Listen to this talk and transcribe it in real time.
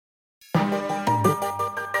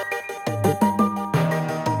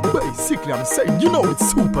Basically, I'm saying, you know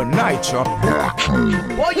it's Supa Nytro.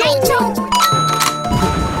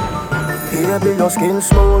 Baby, your skin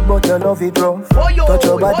smooth, but your love it rough. Touch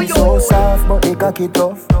your body so soft, but it cocky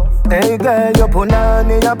tough. Hey girl, you put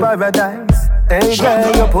on in your paradise. Hey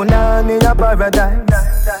girl, you put on in your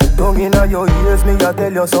paradise. Don't in your ears, me I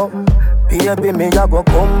tell you something. Baby, me I go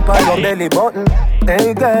come by your belly button.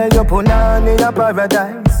 Hey girl, you put on in your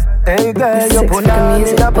paradise. Hey girl, you put on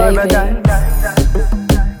in your paradise.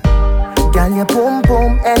 Girl, your pum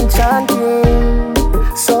pum enchanting,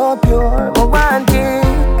 so pure, I want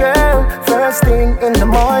it, girl. First thing in the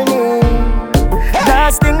morning,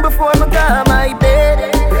 last thing before I go my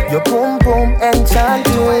bed. Your pum pum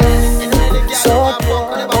enchanting, so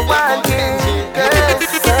pure, I want it, girl.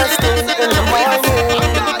 First thing in the morning,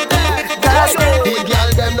 last thing. The girl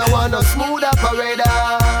them no want no smooth operator.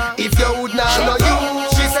 If you would not know you,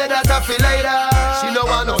 she said that I feel later. She no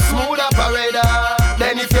want no smooth operator.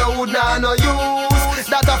 Then if you would not know use,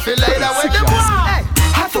 that I feel later when them want. Hey,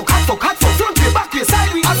 hot fuck, front way, back way, side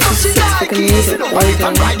way. I know she like it. Sit down on it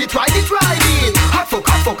and ride it. Hot fuck,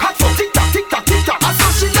 tick tock, I know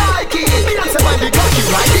she like it. Beyonce when the cocky,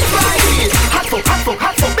 ride it. Hot fuck,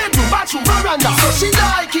 bedroom, bathroom, veranda. So she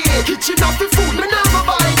like it. Kitchen off the food, me never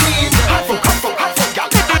buy it. Hot fuck, girl.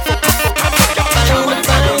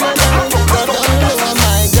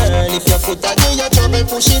 My girl, if your foot are in your trouble,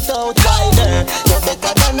 push it out wider. You're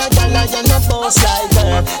better than a gal, you're not boss like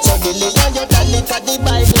her. So the layer you tell it at the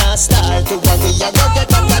bike now start. To worry, you go get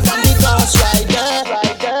better than the ghost rider.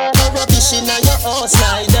 No rubbish in your house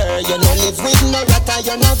neither. You no live with no rat,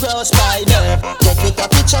 you no grow spider. Get with a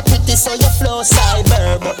picture pretty so you flow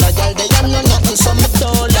cyber. But my girl, they are no nothing so me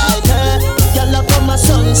don't like her. Girl up on my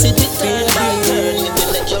sun city, baby.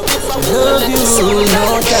 Love you,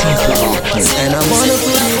 no doubt, and I wanna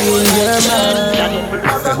put it in your mind.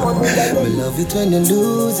 I love it when you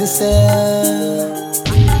lose yourself.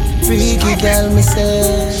 Freaky girl, me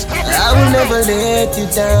say I will never let you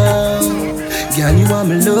down. Girl, you want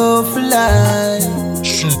me love for life.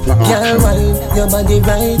 Girl, wine, your body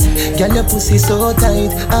right. Girl, your pussy so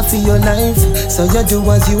tight. I feel your life, so you do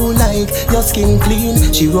as you like. Your skin clean,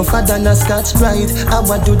 she rougher than a Scotch Brite. I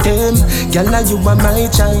want do them, girl, now you are my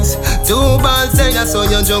choice. 2 balls there, so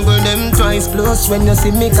you juggle them twice. Plus, when you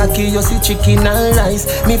see me cocky, you see chicken and rice.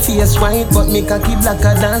 Me face white, but me cocky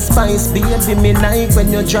blacker than spice. Baby, me like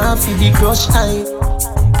when you drop for the crush eye.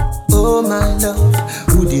 Oh my love,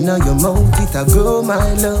 hood inna your mouth, it a grow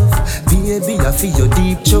my love. Baby, I feel your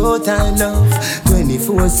deep throat, I love.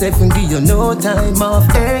 24/7, give you no time off.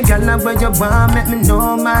 Hey, girl, now where you want, make me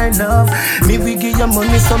know my love. Me we give you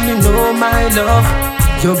money, so me know my love.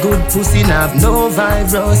 Your good pussy now have no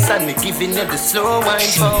virus, and me giving you the slow wine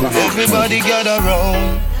for. Everybody gather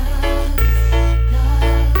round.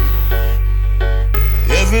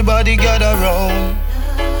 Everybody gather round.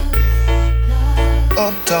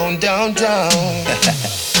 Uptown, downtown.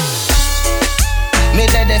 Me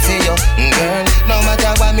ready for you, girl. No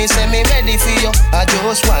matter what me say, me ready for you. I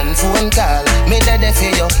just one phone call. Me ready for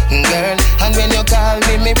you, girl. And when you call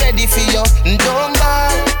me, me ready for you. Don't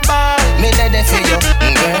ball. Me ready for you,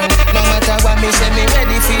 girl. No matter what me say, me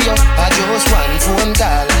ready for you. I just one phone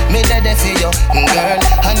call. Me ready for you, girl.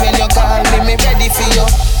 And when you call me, me ready for you.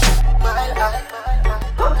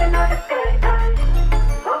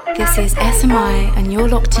 This is SMI and you're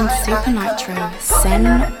locked into Supa Nytro. Send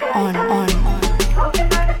on.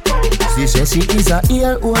 She said she is a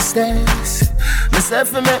ear hostess.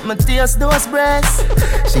 Myself make my taste those breasts.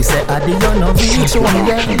 She said I do you no reach one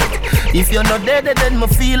yet. If you're not dead then me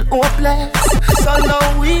feel hopeless. So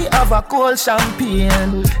now we have a cold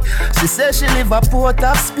champagne. She said she live a Port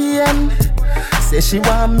of Spain. Say she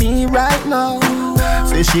want me right now.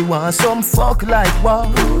 Say she want some fuck like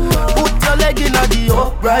wow. Put your leg in the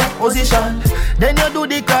upright position. Then you do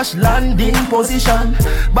the crash landing position.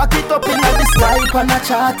 Back it up in the swipe and a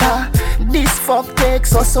charter. This fuck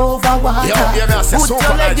takes us over water. Put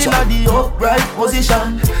your leg in the upright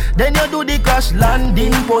position. Then you do the crash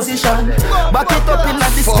landing position. Back it up in the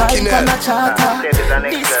swipe and a charter.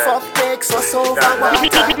 This fuck takes us over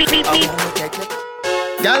water.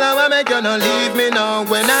 Girl, I wanna make you not leave me now.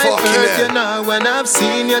 When I hurt you now, when I've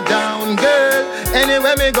seen you down, girl.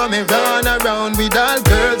 Anywhere me go, me run around with all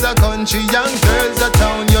girls a country, young girls a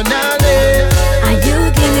town. You not live. And you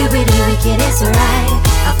give me with the wickedest right.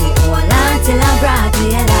 I feel hold on till I'm brought to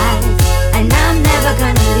your life. And I'm never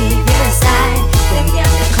gonna leave your side. Them girl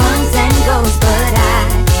that comes and goes, but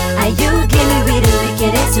and you give me with the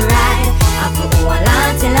wickedest right. I feel hold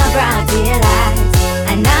on till I'm brought to your life.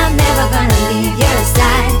 And I'm never gonna leave your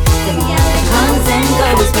side. Them young comes and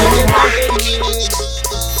goes, but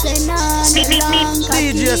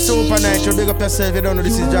Supa Nytro, big up yourself. You don't know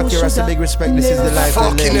this is Jackie Rasta, big respect. This is the life we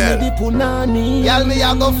Fucking hell. Y'all me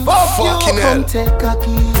a go fucking hell.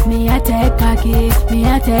 Me a take cocky, me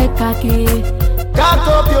a take cocky. Cock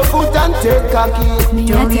up your foot and take cocky.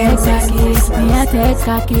 Me a take cocky, me a take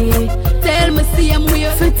cocky. Tell me see I'm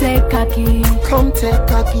where for take cocky. Come take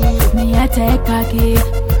cocky. Me a take cocky.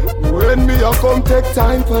 When me a come take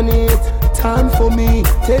time for it. Time for me,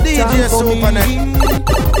 take DJ time for Supa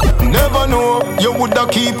me. Never know, you woulda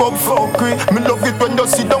keep up fuckery. Me love it when you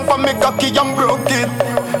sit down for me cocky and broke it.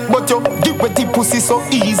 But you give with the pussy so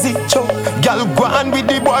easy, cho. Girl, go on with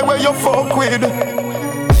the boy where you fuck with.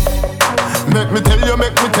 Make me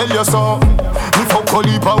tell you so. Me fuck a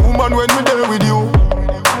heap of woman when me there with you.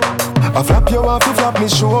 I flap you off, you flap me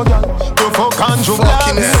show, girl. You fuck and you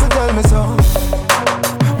black, so tell me so.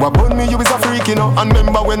 What burn me, you is a freak, you know. And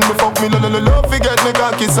remember when me fuck me, love, forget me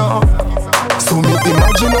cocky, so. So me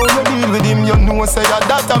imagine how you deal with him. You know say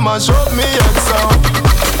that a mash up me head, so.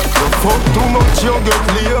 You fuck too much, you get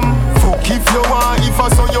lame. Fuck if you want, if I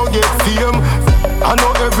saw you get fame. I know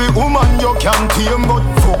every woman you can tame, but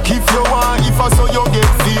fuck if you want, if I saw you get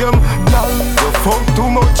fame. Girl, you fuck too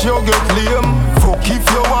much, you get lame. Fuck if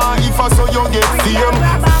you want, if I saw you get fame.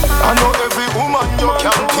 I know every woman you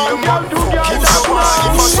can tame, but fuck if you want,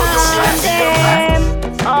 if I saw you get fame.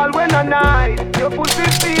 All when a night, your pussy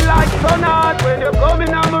feel like sun hot when you're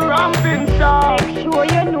coming on a ramping shot. Make sure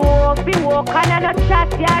you know, be walking and a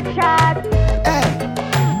chat, ya chat.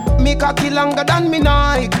 Hey, me cocky longer than me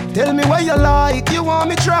night. Tell me what you like, you want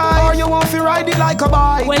me try, or you want to ride it like a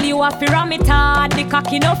bike? Well, you have to ram it hard, the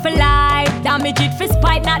cocky no for life. Damage it for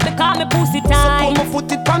spite, not because me pussy tight. So put my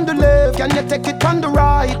foot it on the left, can you take it on the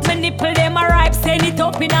right? My nipple them a ripe, send it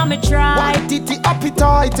up in a me try. White titty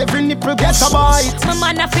appetite, every nipple gets a bite. My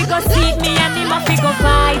man a fi go seek me and him a fi go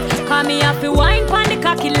fight. Call me a fi wine pon the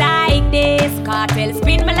cocky like this. Kartel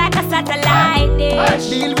spin me like a satellite dish.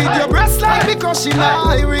 Deal with your breast like me crushing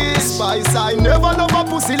iris. Spice, I never love a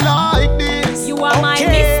pussy like this. You are my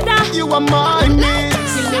mister. You are my miss.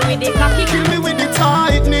 Kill me with the cocky, kill me with the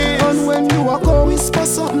tightness. And when you a go whisper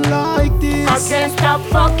something like this, I can't stop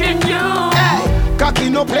fucking you. Hey, cocky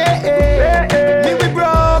no play. Me we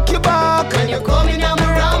broke your back when you coming on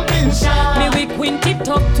my ramping shot. Me we quint it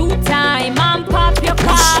up 2 times and pop your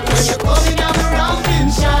cock. When you coming on my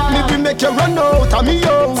ramping shot. Me we make you run out of me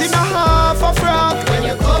house in a half a frack. When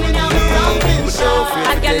you coming on my ramping shot.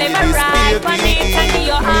 I can live a ride on it and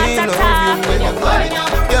your heart attack. When you coming on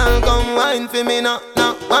my Girl, come wine for me now,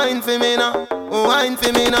 wine for me now, wine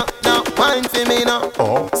for me now, wine for me now.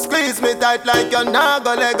 Oh. Squeeze me tight like you're not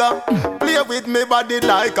gonna let go. Play with me body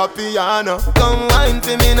like a piano. Come wine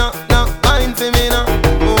for me now, wine for me now,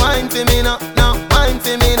 wine for me now, wine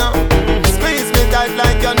for me now. Squeeze me tight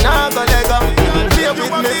like you're not gonna let go. Play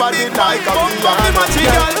with me body like a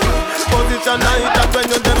piano. Position like that when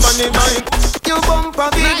you're on the mic. You bump a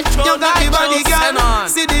bit, you got the body, girl.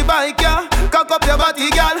 See the bike, yeah. Cock up your body,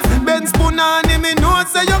 girl. Ben spoon on him, me know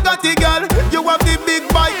say you got the girl. You have the big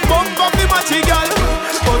bike, bump up the matchy, girl.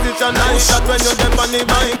 Position like that when you're on the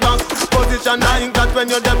bike back. Position like that when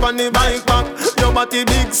you're on the bike back. Your body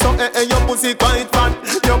big, so your pussy quite fat.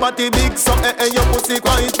 Your body big, so your pussy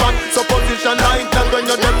quite fat. So position like that when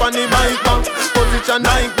you're on the bike back. Position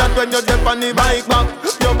like that when you're on the bike back.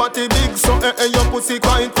 Your body big, so your pussy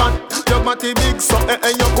quite fat. Your body big, so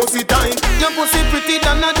your pussy tight. Your pussy pretty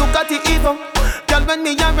than a Ducati Evo. Girl, when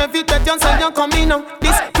me a rev it, bet you say you coming now.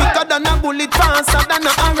 This quicker than a bullet, faster than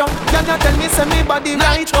a arrow. Girl, you tell me say me body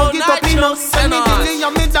right, hug it up in us. Send me dilly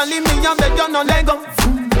and me dolly, me a bet you no Lego.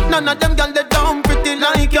 None of them girl they dumb pretty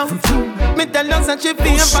like you. Me tell you say she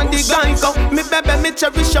feel for the guy go. Me baby, me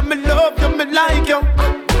cherish you, me love you, me like you.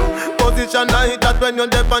 Position like that when you're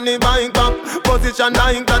deep on the bike back. Position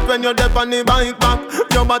like that when you're deep on the bike back.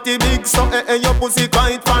 Your body big, so your pussy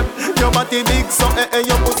quite fat. Your body big, so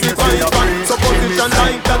your pussy quite fat. So position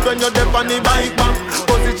like that when you're deep on the bike back.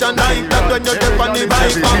 Position like that when you're deep on the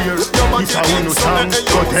bike back. Your body big, so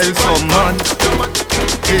your pussy quite fat.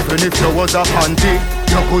 Even if you was a panty,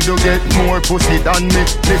 you could get more pussy than me.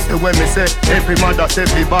 Listen when me say, every mother say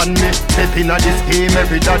fi ban me. Step in a this game,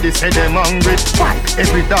 every daddy say them hungry.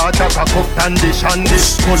 Every daughter cock up candy shandy.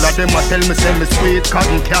 All of them a tell me say me sweet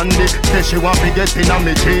cotton candy. Say she want me get in a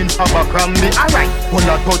me jeans of a crammy. Alright, pull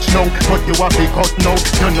a touch now, but you want me cut now.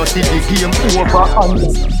 You know see the game over on me.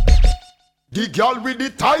 The girl with the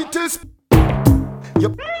tightest.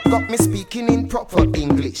 You got me speaking in proper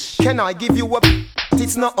English. Can I give you a?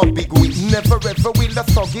 It's not a big wish. Never ever will a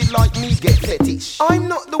thuggy like me get fetish. I'm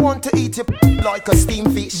not the one to eat you like a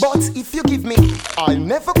steamed fish. But if you give me, I'll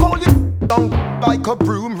never call you like a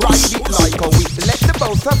broom, ride it like a whip. Let the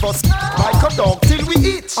both of us like a dog till we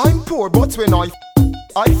eat. I'm poor, but when I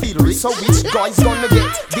feel rich. So which guy's gonna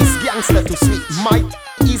get this gangster to sweet? My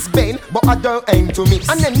is vain, but I don't aim to miss.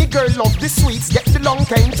 And any girl love the sweets, get the long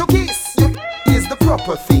cane to kiss. Is the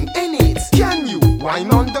proper thing, ain't it? Can you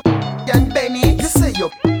wine on the and Benny? You say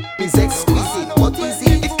your is exquisite, but is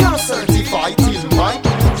it? It can't certify till my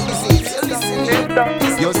is it? You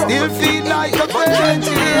listening? You still feel like a virgin.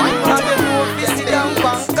 You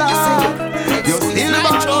still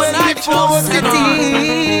want when I chose the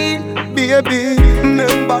teen. Baby,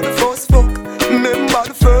 remember the first fuck. Remember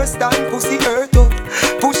the first time pussy hurt up.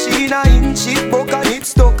 Push in a inch, it buck and it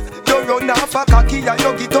stuck. You run off a cocky and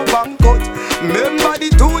you get up and cut. Remember the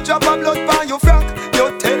 2 drop of blood by your frack.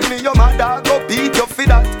 You tell me your mother go beat you for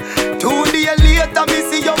that. 2 days later me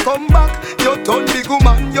see you come back. You turn big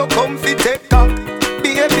woman, you come fi take cock.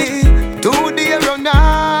 Baby, 2 days run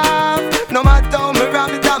off. No matter how me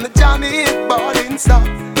ram it, I'm a jam it, ballin' stop.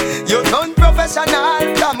 You done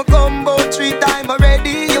professional, come combo 3 times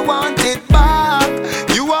already. You want it back.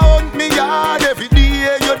 You want me yard every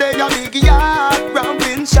day. You there a big yard,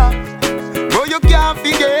 ramping shop. Bro, you can't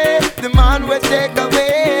forget the man will take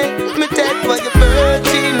away. Me take for your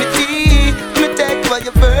virginity. Me take for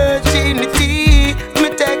your virginity. Me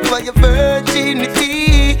take for your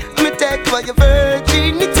virginity. Me take for your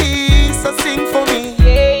virginity. So sing for me.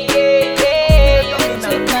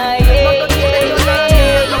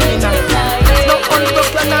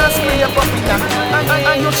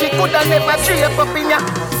 And you she coulda never drape up in ya.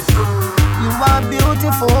 You are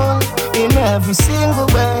beautiful in every single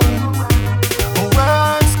way.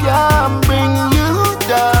 Words can bring you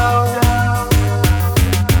down.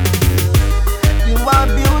 You are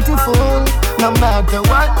beautiful no matter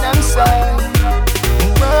what them say.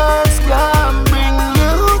 Words can bring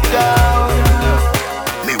you down.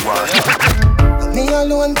 Me want. Me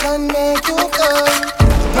alone can make you come.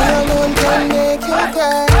 Me alone can make you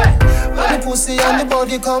cry. The pussy and the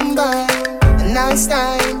body combine. A nice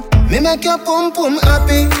time. Me make your pum pum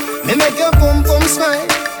happy. Me make your pum pum smile.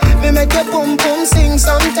 Me make your pum pum sing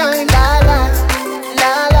sometime. La la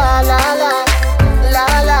la la la la la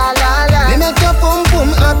la la la. Me make your pum pum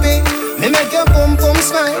happy. Me make your pum pum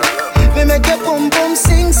smile. Me make your pum pum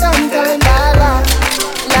sing sometime. La la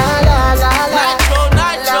la la la la.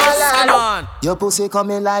 Your pussy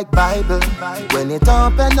coming like Bible. When it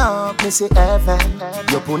open up, me see heaven.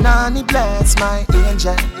 Your punani bless my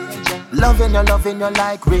angel. Loving you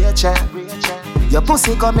like Rachel. Your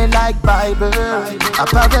pussy coming like Bible. A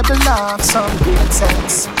parable of some great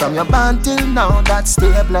sense. From your band till now, that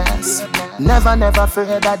stay blessed. Never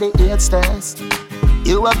afraid of the AIDS test.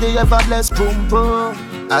 You have the ever blessed boom boom.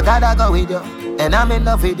 I gotta go with you, and I'm in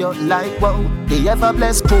love with you like wow. The ever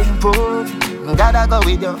blessed boom boom. Gotta go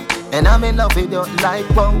with you. And I'm in love with you like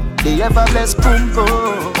wow. The ever blessed boom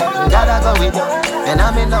boom. Gotta go with you. And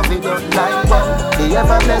I'm in love with you like wow. The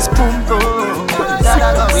ever blessed boom boom.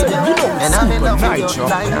 Gotta go with you. And I'm in love with you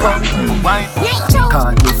like wow.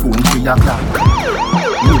 Call your phone 3 o'clock.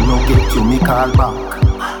 You no get you, me call back.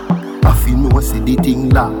 I feel no say the thing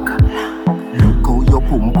lock. Look how your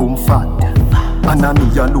pum pum fat. And I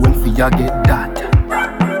me alone for you get that.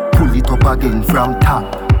 Pull it up again from top.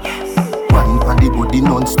 Wine for the body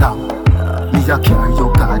non-stop. Me a carry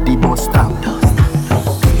your car the bus stop.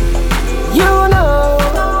 You know,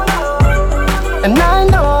 and I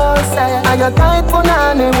know, say, are you tight for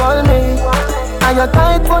nanny, hold me? Are you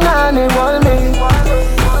tight for nanny, hold me?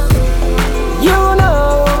 You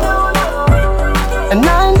know, and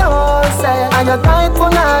I know, say, are you tight for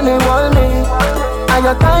nanny, hold me? Are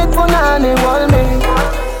you tight for nanny, hold me?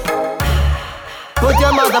 Put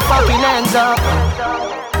your motherfucking hands up.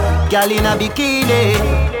 Girl in a bikini,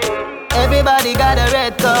 everybody got a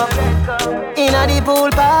red cup. In a the pool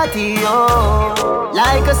party, oh,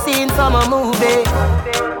 like a scene from a movie,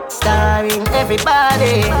 starring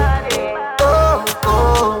everybody. Oh,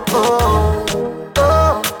 oh, oh,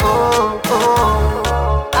 oh, oh,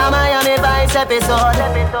 oh. A Miami Vice episode.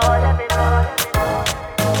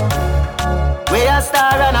 We a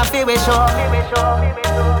star and a feel we show.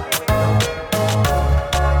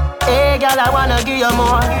 Hey girl, I wanna give you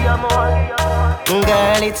more.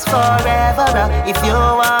 Girl, it's forever. If you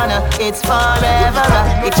wanna, it's forever.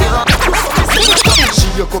 If you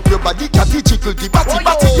Shake up your body, catty, tickle the batty.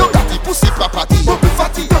 You got the pussy property. Bubble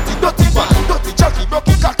fatty, dirty one. Dirty jockey,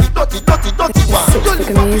 rocky cocky, dirty one. Search for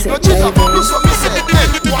the music, baby. Do so me say,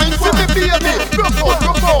 wine for me baby. Rock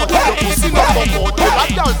out. Your pussy not come out. You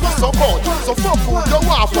like dance so good. So fuck who you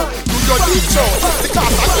want for. Do your Nytro.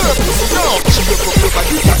 Because I girl pussy now. She look up your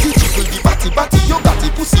body, catty, jiggle the batty. You got the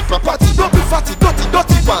pussy property. Don't be fatty,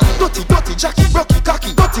 dirty one. Dirty Jackie, rocky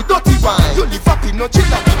cocky. Dirty one. You live up in no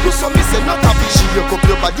jalopy. Do some me say not happy. She look up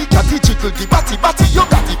your body, catty, jiggle the batty. You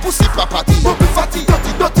got the pussy property. Don't be fatty,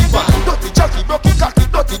 dirty one. Dirty Jackie, rocky cocky.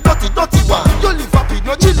 Dirty one. You live up in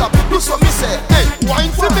no jalopy. Do some me say, hey,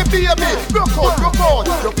 wine for me baby. Rock out.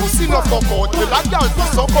 Your pussy no fuck out. You like girl be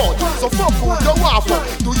so good. So fuck who you want for.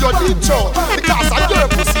 Do your Nytro. Because I your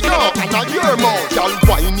pussy now and I your mouth. Y'all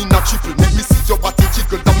wine in a triple. Make me see your body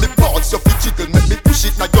jiggle. And me balls your feet jiggle. Make me push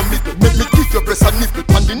it like your middle. Make me give your breast a nipple.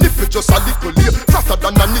 And the nipple just a little. Here faster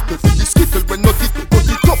than a nickel. For the skittle when no tickle. Put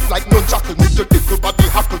it tough like no jackal. Make your little body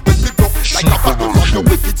hackle. When me go like a battle. From your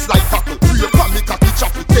wickets like tackle. Through your palmy cocky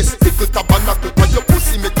chapel. Testicle tabernacle. When your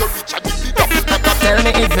pussy make you reach and give it up. Tell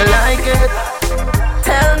me if you like it.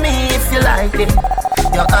 Tell me if you like it.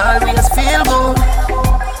 You always feel good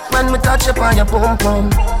when we touch upon your pum pum.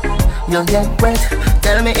 You get wet.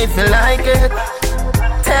 Tell me if you like it.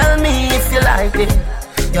 Tell me if you like it.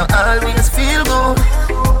 You always feel good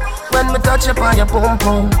when we touch upon your pum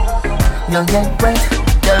pum. You get wet.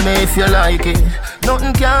 Tell me if you like it.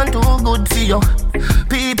 Nothing can do good for you.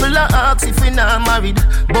 People are ask if we not married,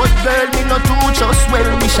 but girl, me not too just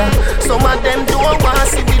well-wisher. Some of them don't want to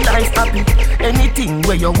see the life happy. Anything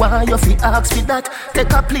where you want, you fi ask for that.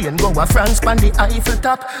 Take a plane, go a France, pan the Eiffel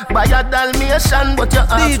top. Buy a Dalmatian, but you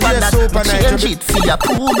ask for that. Change it for your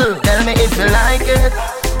poodle. Tell me if you like it.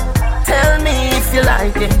 Tell me if you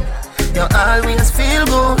like it. You always feel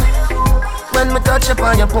good when we touch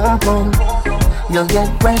upon your pum pum. You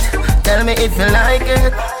get wet. Tell me if you like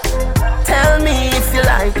it. Tell me if you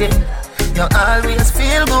like it. You always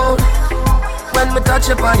feel good when we touch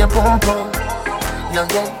upon your pum pum. You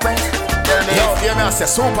get wet. Tell me. Yo, hear me, I say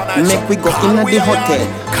Supa Nytro. Make we go in the hotel.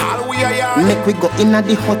 Make we go in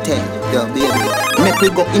the hotel. Yo, baby. Make we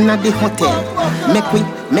go in the hotel.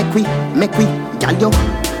 Make we, girl, yo.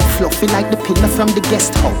 Fluffy like the pillar from the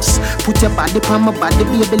guest house. Put your body on my body,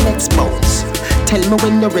 baby, let's bounce. Tell me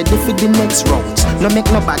when you're ready for the next rounds. No make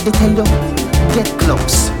nobody tell you, get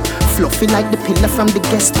close. Fluffy like the pillar from the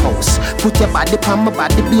guest house. Put your body on my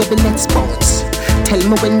body, baby, let's bounce. Tell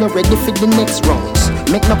me when you're ready for the next rounds.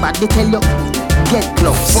 Make nobody tell you, get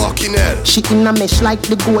close. Fucking hell. She in a mesh like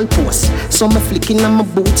the goalpost. So me flicking on my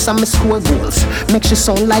boots and me score goals. Make she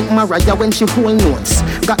sound like Mariah when she hold notes.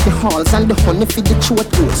 Got the halls and the honey for the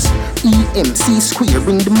throat goes. EMC square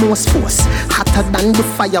bring the most force. Hotter than the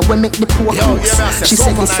fire when make the poor close. She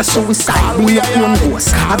said it's a suicide, bring your own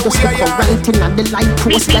ghost. I just look around till the light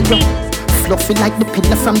post. Girl, you fluffy like the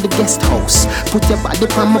pillar from the guest house. Put your body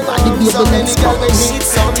on my body, baby, let's bounce.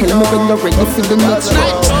 Tell me when you're ready for the next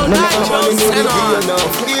round. No,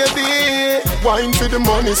 baby, wine for the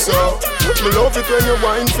money, so me love it when you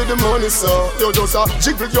wine for the money, so you just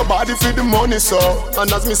jiggle your body for the money, so.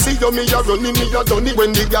 And as me see you, me a running, me a done it.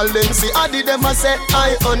 When the girl them see I did them a say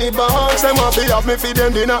I honey bunch. Them happy have me for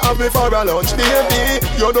them dinner, have me for a lunch. Baby,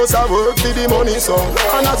 you just a work for the money, so.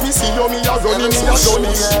 And as me see you, me a running, me a done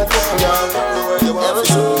it.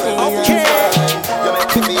 Okay. You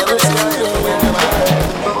make me feel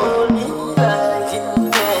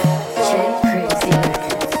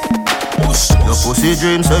Your pussy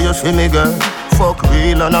dreams so you see me girl. Fuck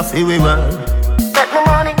real and I feel we well. Take my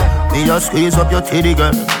money. Me just squeeze up your titty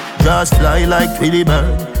girl. Just fly like Twilly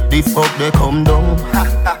bird. The fuck they come down.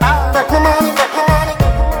 Take my money, take my money.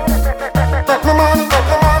 Take my money, take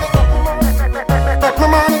my money. Take my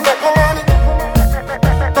money, take my money.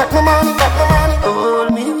 Take my money, take my money. Hold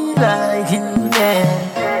me like you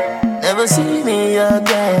can. Never see me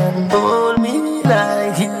again. Hold me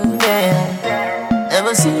like you can.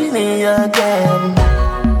 Never see me again.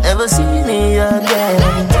 Never see me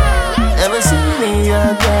again. Never see me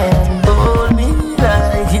again. Hold me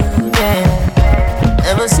like you can.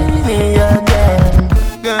 Never see me again.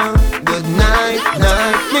 Girl, good night,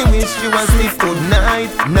 night. Me wish you was live good night,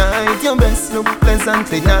 night. Your best look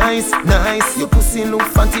pleasantly nice, nice. Your pussy look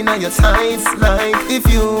fat in your tights. Like if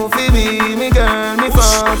you feel me girl, me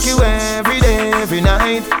fuck you every day, every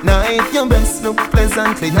night, night. Your best look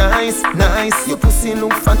pleasantly nice, nice. Your pussy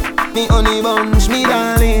look fat, me honey bunch, me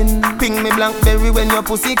darling. Ping me blackberry when your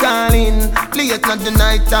pussy calling. Play it not the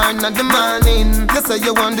night or not the morning. You say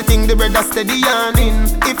you want the thing, the bread a steady yarning.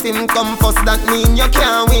 If him come first, that mean you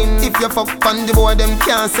can't win. If you fuck on the boy, them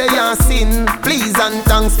can't say you sin. Please and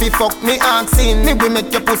thanks fi fuck me asking. Me we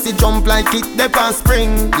make your pussy jump like it dey past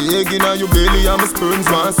spring. The egg inna your belly and my sperms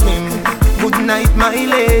want swim. Good night, my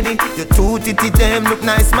lady. Your two titty them look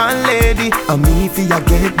nice, man, lady. And me fi ya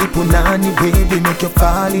get the punani, baby. Make you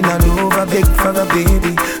fall in love, I beg for a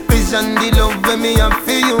baby. Vision the love when me have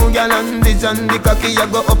for you, girl. And vision the cocky ya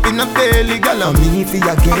go up in a belly, girl. And me fi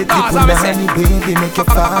ya get the punani, baby. Make you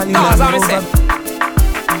fall in love.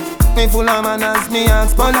 Me full of manners, me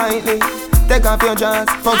ask politely. Take off your dress,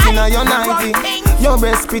 fucking on your nighty. Your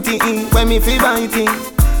breast pretty when me feel biting.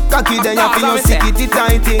 Cocky there you feel your sickity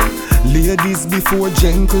tighty. Ladies before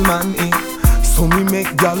gentlemen, so me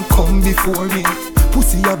make girl come before me.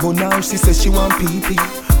 Pussy a go now, she say she want pee-pee.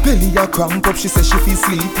 Belly a cramp up, she say she feel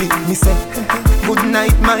sleepy. Me say, good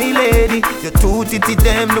night, my lady. Your two titty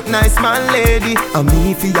them look nice, man, lady. And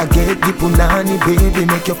me fi ya get the punani, baby.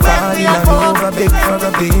 Make you fall in love, I beg for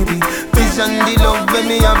a baby. Vision the love when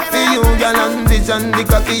me have for you, girl. And vision the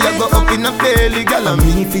cocky ya go up in a belly, girl. And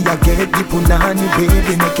me fi ya get the punani,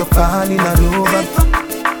 baby. Make you fall in love.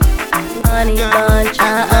 Honey bunch,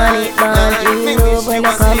 honey bunch. You know when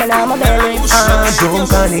I come out my belly. Don't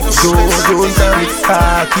panic, don't panic.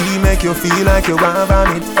 Cocky make you feel like you want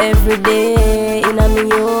vomit. Every day in a me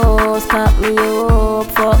house, cock me up,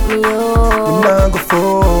 fuck me up. Nah go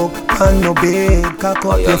fuck, pan no bed. Cock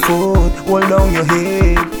up your foot, hold down your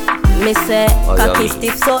head. Me say, cocky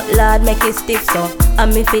stiff so, lad make it stiff so.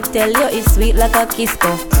 And me fit tell you it's sweet like a kiss so.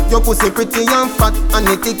 Your pussy pretty and fat and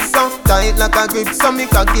it thick so. Tight like a grip so me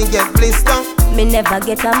cocky get blister. Me never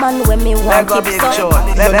get a man when me want keep so.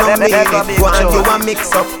 You know me it, want you a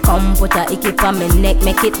mix up. Come put a icky on me neck,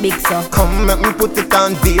 make it big so. Come make me put it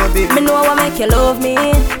on, baby. Me know I make you love me.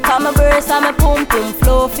 Come my breast and my pum pum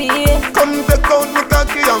fluffy. Come take out me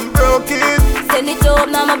cocky and broke it. Send it up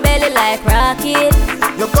now my belly like rocket.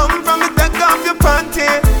 You come from me, take off your panty.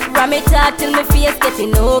 Ram it out till my face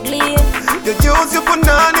getting ugly. You use your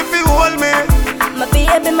banana if you hold me. My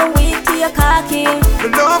baby, my weak to your cocky. The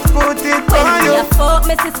love put it when on me you. a fuck,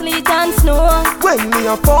 me see sleet and snow. When me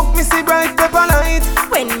a fuck, me see bright pepper light.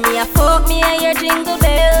 When me a fuck, me a hear jingle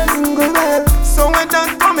bells. Jingle bells. So when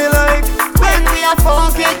that coming like. When me a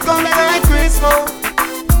fuck, it coming like Christmas.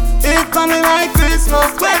 It coming like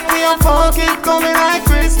Christmas. When me a fuck, it coming like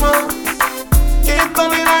Christmas. It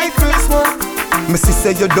coming like Christmas. Me see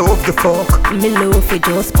say you love the fuck. Me love it,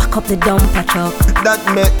 just pack up the dumper truck. That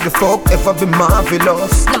make the fuck ever be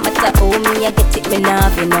marvelous. No matter how me I get it, me not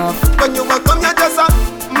have enough. When you a come, you just a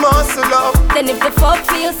muscle up. Then if the fuck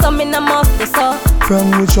feels so, me no must do so.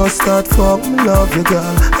 From we just start fuck, me love you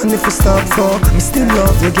girl. And if we stop fuck, me still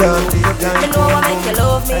love you girl. Me know I make you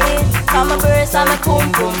love me. Come my breast and my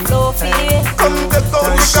pum pum fluffy. Come take out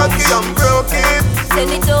me cocky and broke it.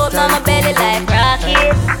 Send it up now my belly like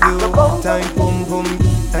rocket. You time pum pum,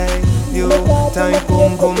 hey. You time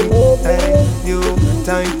pum pum, hey. You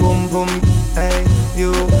time pum pum, hey.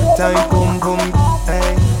 You time pum pum,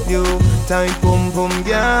 hey. You time pum pum,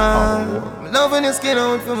 yeah. Me love when you skin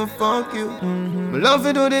out for me fuck you. Me love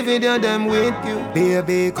to do the video them with you.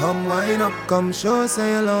 Baby, come wind up, come show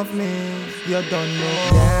say you love me. You don't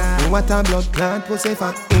know, yeah. What a blood clot pussy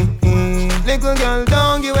fat. Little girl,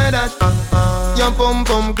 don't give her that. Your pum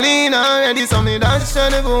pum clean already, so me dash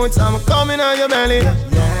on the boots. I'm coming on your belly.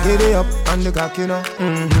 Get it up on the cock, you know.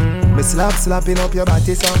 Me slapping up your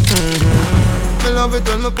body, so. Me love it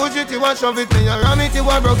when me push it, you a shove it. Me a ram it, you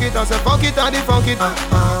a broke it. I say fuck it, and the funk it.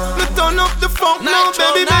 Me turn up the funk now,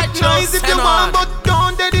 baby. Make noise if you want, but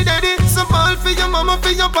don't daddy. So ball for your mama, for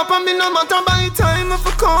your papa. Me no matter by time if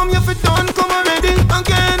you come, if you done, come already.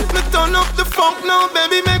 Again, me turn up the funk now,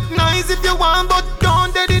 baby. Make noise if you want, but don't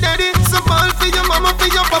daddy. So ball for your mama, for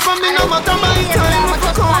your papa. Me no matter by time if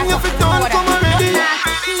you come, if you done, come already.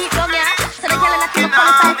 So the girl like you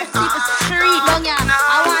qualify to sleep with street down here.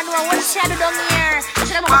 I want to know what she do down here.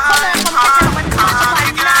 She don't want to come and come catch her. When come up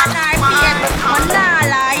and nah PM. Man nah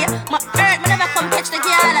lie. My earth me never come catch the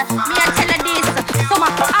girl. Me I tell her this. So my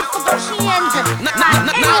have to go change. Man,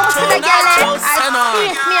 anyhow to the girl I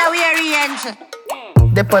face me a wear range.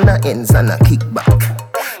 Dep on the ends and a kickback.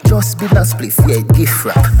 Just be a spliff, yeah, gift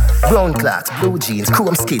wrap. Brown clocks, blue jeans,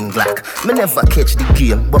 chrome skin black. Me never catch the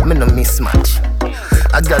game, but me no mismatch.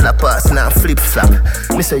 A gal a pass now flip flop.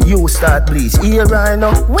 Me say you start bleach, here right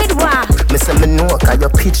now. With what? Me say me know cause you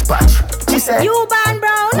pitch patch. She say you born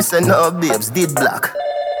brown. Me say no babes, did black.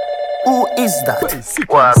 Who is that?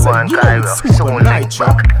 Wagwan Cairo, Supa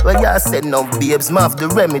Nytro. Well, you said no babes, ma have the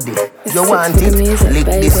remedy. It's You want the it? music, Lick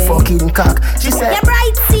baby. this fucking cock. She said, You're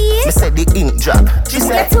bright, see? me said the ink drop. She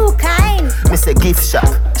said, You're too kind. me say gift shop.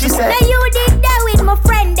 She said, Now you did that with my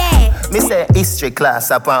friend there. me say history class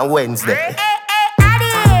up on Wednesday. Hey, Addy,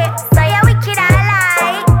 so you wicked and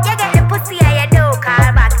lie. You get the pussy and you do call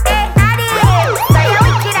back. Hey, Addy, so you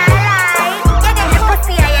wicked and lie. You get the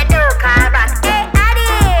pussy and you do call back.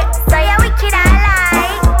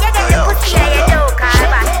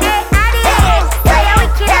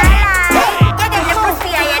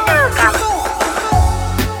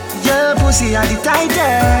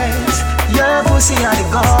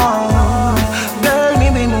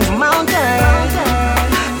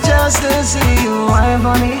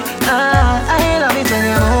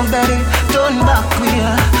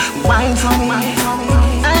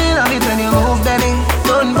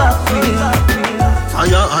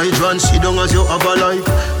 as you have a life.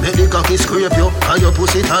 Make the cocky scrape you and your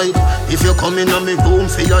pussy tight. If you come in on me room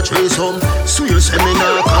for your threesome, swear say me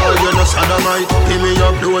nah call you no sodomite. Give me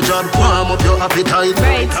your blowjob, warm up your appetite.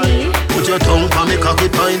 Put your tongue on me cocky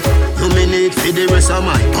pint. You me need for the rest of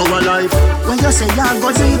my our life. When you say you're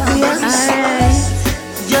gonna eat this,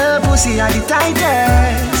 your pussy are the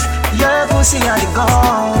tightest. Your pussy are the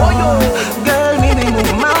gold. Girl, me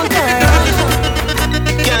move mountains.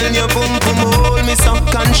 Can you boom boom hold me some,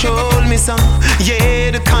 control me some? Yeah,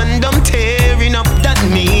 the condom tearing up, that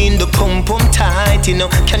mean the pump tight, you know.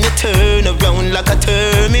 Can you turn around like a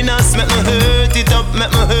terminus? Make me hurt it up, make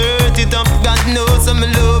me hurt it up. God knows I'm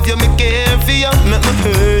love you, me care for you. Make me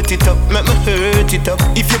hurt it up, make me hurt it up.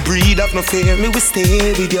 If you breathe up no fear, me will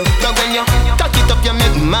stay with you. But when you cock it up, you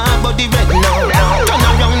make my body red now. Turn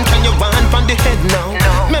around, can you want from the head now?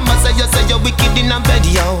 Remember say you're wicked in a bed,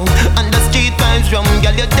 yo. And the street vibes rum,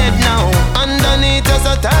 girl, you're dead now. Underneath you're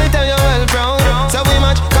so tight and you're well proud. So we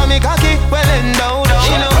match, call me cocky, well endowed.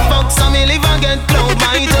 She no fuck, so me live and get cloud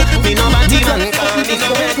white. Me no bad even call me no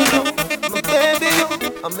red. I'm a baby you,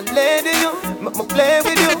 I'm a lady you. I'ma play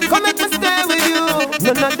with you, come make me stay with you.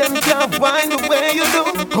 None of them can wind the way you do.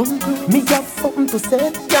 Me have something to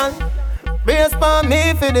say, girl. Brace for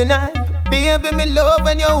me for the night. Baby, me love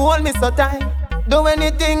when you hold me so tight. Do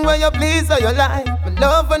anything where you please or you like. Me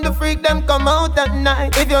love when the freak them come out at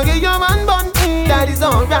night. If you give your man bun, that is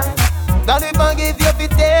alright. God will forgive you if you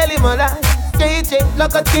tell him a lie. Straight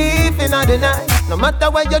like a thief in the night. No matter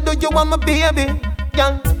what you do, you want my baby.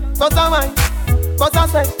 Girl, cause I whine, cause I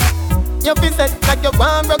say. You feel set like you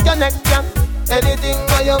want broke your neck, girl. Anything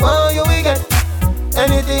where you want, you will get.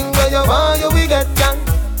 Anything where you want, you will get, girl.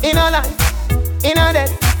 In a life, in a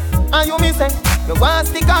death. And you me say, you want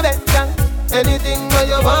stick on it, girl. Anything where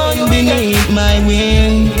you want, you will get. Beneath my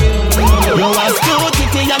wing, you are cute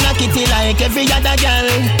kitty and a kitty like every other girl.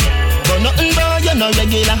 But nothing but you no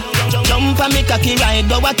regular. Jump on me cocky ride,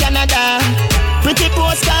 go to Canada. Pretty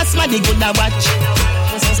postcards, my good to watch.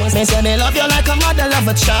 Me say me love you like a mother love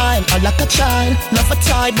a child, or like a child love a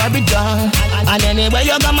toy Barbie doll. And anywhere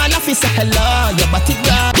you go, man, I feel say hello, your body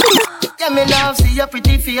girl. Yeah, me love see your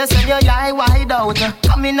pretty face and your eye wide out.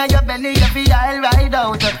 Come in your belly, every eye ride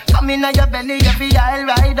out. Come in your belly, every eye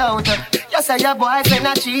ride out. You say your boyfriend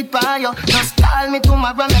a cheat by you. Just call me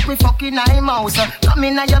tomorrow, make we fucking eye mouse. Come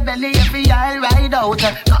in your belly, every eye ride out.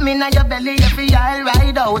 Come in your belly, every eye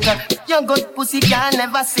ride out. Your good pussy can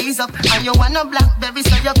never seize up. And you want a blackberry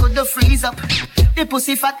so you could freeze up. The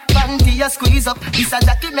pussy fat, panty you squeeze up. This a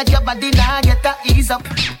jacket make your body now get a ease up.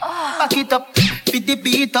 Back it up, fit the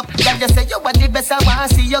beat up. Girl, you say you are the best, I wanna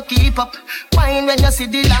see you keep up. Wine when you see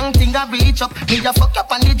the long thing I reach up. Me you fuck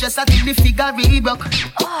up on the dresser till the figure re-broke.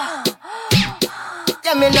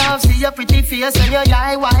 Yeah, me love see your pretty face and your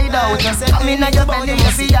eye wide out. Come in your belly,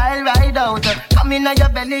 every eye ride out. Come in your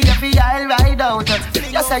belly, every eye ride out.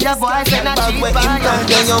 You say your boyfriend a cheat by you.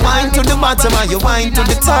 Then you wind to the bottom and you wind to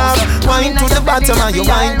the top. Wind to the bottom and you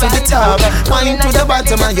wind to the top. Wind to the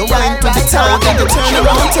bottom and you wind to the top. Then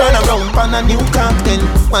you turn around, pan a new cocktail.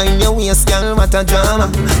 Wind your waist, girl, what a drama.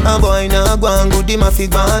 A boy na go and good him a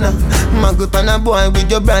figana. Mag up on a boy with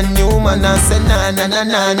your brand new man. I say na na na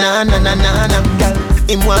na na na na na na. Girl,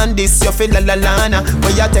 him want this, you feel la la la na.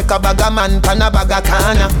 When you take a bag of man, pan a bag of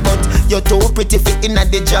canna. But you're too pretty fit in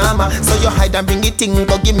the drama. So you hide and bring it in,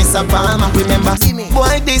 go give me some palma. Remember,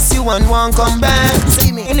 boy this you want come back.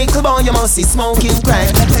 In little boy you must see smoking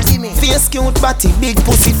crack. Face cute body, big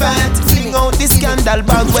pussy fat. Fling out this scandal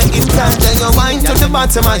bag where it can. Then you wind to the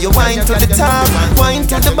bottom and you wind to the top. Wind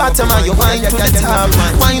to the bottom and you wind to the top.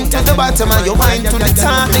 Wind to the bottom and you wind to the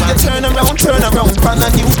top. Then you turn around, pan a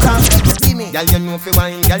new cock. Girl, you know fi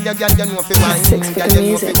wine, girl, you know fi wine, girl, you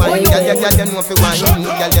know fi wine, girl, you know fi wine,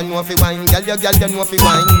 girl, you know fi wine, girl, you know fi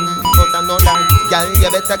wine. But I know that, girl, you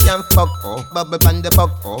better can fuck, oh, bubble pan the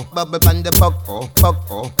fuck, oh, bubble pan the fuck, oh, fuck,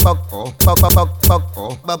 oh, fuck, oh, fuck, fuck, fuck,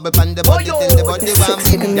 oh, bubble pan the body till the body warm.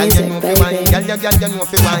 Girl, you know fi wine, girl, you know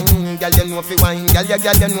fi wine, girl, you know fi wine, girl, you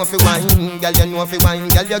know fi wine, girl, you know fi wine,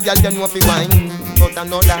 girl, you know fi wine. But I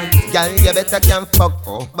know that, girl, you better can fuck,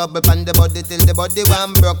 oh, bubble pan the body till the body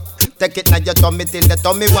warm broke. Take it now your tummy till the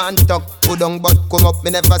tummy want tuck. Put on but come up, me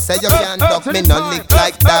never say you can't duck. Me no lick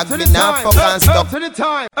like dog, me not fuck and stuck. To the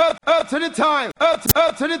time, to the time,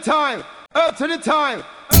 to the time, to the time.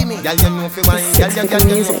 Girl, you know fi wine, girl, you know fi wine, girl,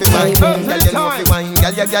 you know fi wine, girl, you know fi wine,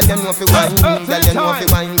 girl, you know fi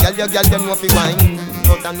wine, girl, you know fi wine.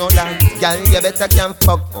 But I know that, girl, you better can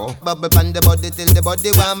fuck. Oh, bubble pan the body till the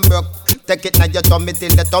body want broke. Take it now your tummy till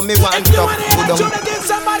the tummy want tuck. Put on.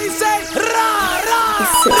 Somebody say ra ra.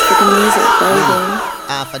 It's sick for the music, baby.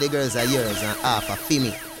 Half of the girls are yours and half are for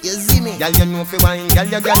me. You see me? Girl, you know fi wine, girl,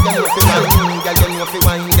 you know fi wine, girl, you know fi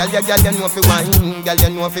wine, girl, you know fi wine, girl, you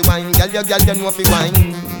know fi wine, girl, you know fi wine.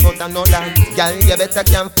 But I know that, girl, you better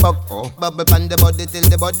can't fuck. Bubble pan the body till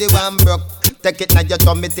the body one broke. Take it now your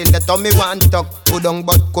tummy till the tummy want tuck. Who don't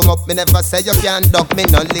but come up, me never say you can't duck. Me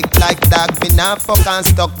no lick like dog, me nah fuck and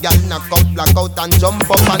stuck. Girl knock up, black out and jump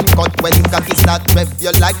up and cut. When cocky start rev, you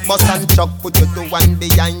like bus and chuck. Put you to one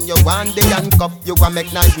behind you, one the handcuff. You want make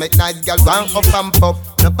nice, girl, one up and pop.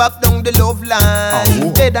 No pop down the love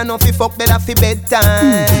line. Dead enough fi fuck, better fi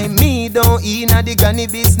bedtime. Me don't inna the granny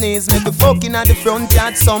business. Me be fucking at the front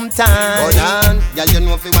yard sometime. Hold on, girl you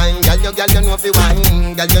know fi wine, girl you know fi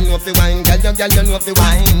wine, girl you know fi wine, girl you know fi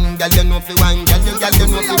wine, girl you know fi wine, girl you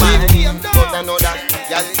know fi wine. But I know that,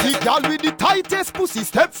 girl. The girl with the tightest pussy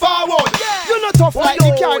step forward. You not tough like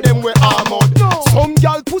the car them we armored. Some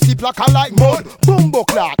girl pussy black like mud. Bumbo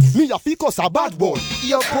clock, me a fi cuss a bad boy.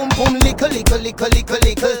 Your pum pum lickle.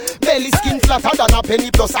 Belly skin flatter than a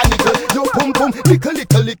penny plus a nickel. Your pum pum lickle.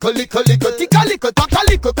 Ticka lickle, tack a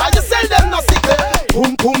lickle. Cause you sell them no sickle.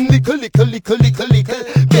 Pum pum lickle.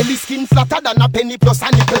 Belly skin flatter than a penny plus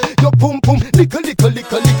a nickel. Your pum pum lickle. Ticka lickle,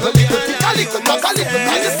 tack a lickle.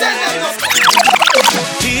 Cause you sell them no sickle.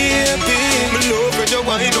 Baby, me love when you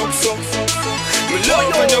wind up so. Me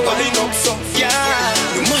love when you wind up so. Yeah,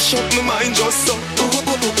 you mash up my mind just so.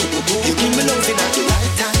 You give me love at the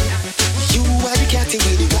right time. You are the cat with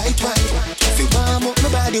the right wine. If you warm up my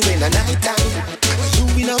body when the night time. You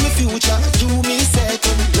in my future, you me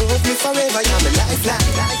second. Love me forever, you're my lifeline.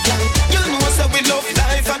 You know so we love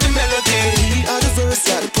life and the melody. Me are the verse,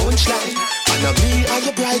 you're the punchline. And me are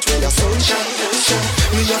your bright when the sunshine.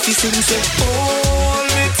 Me have to sing, say, hold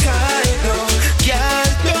me tight, no, girl,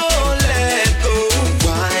 don't let go.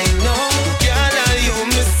 Why no? Girl, are you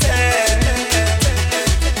me say?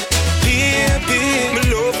 Baby, me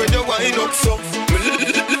love when you wind up so.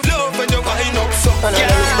 Me love when you wind up so.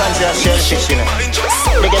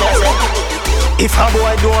 If a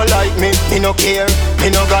boy don't like me no care. Me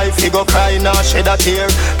no guy fi go cry nor shed a tear.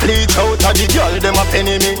 Bleach out a the girl dem a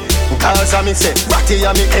penny me. Cause a me say, Ratty a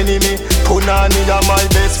me enemy. Punani a my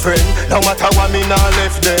best friend. No matter what me nah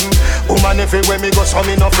left them. Woman everywhere me go so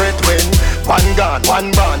me no fret when. One gun, one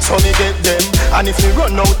band, so me get them. And if me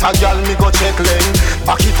run out a gal me go check them.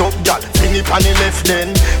 Back it up gal, fling it on the left then.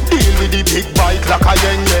 Deal with the big bike like a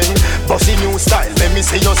yen yen. Bossy new style, let me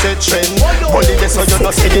see you set trend. Only this so you no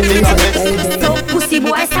see the thing again. Tough pussy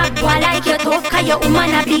boy, stop boy like you tough. Cause your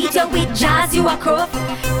woman a beat you with jazz, you a crook.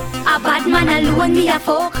 A bad man alone, me a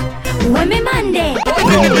fuck. When me man there.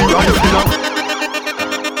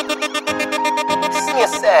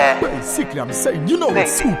 Basically, I'm saying, you know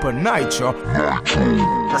it's Super Nytro.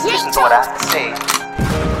 Just listen to what I have to say.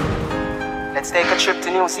 Let's take a trip to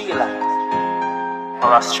New Zealand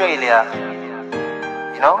or Australia,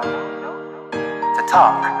 you know, to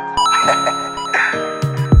talk.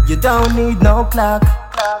 You don't need no clock,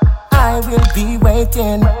 I will be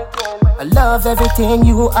waiting. I love everything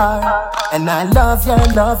you are, and I love your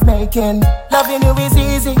love making. Loving you is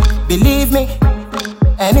easy, believe me,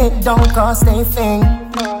 and it don't cost a thing.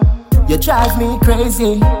 You drive me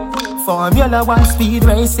crazy, Formula 1 speed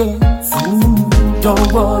racing.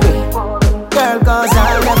 Don't worry, girl, cause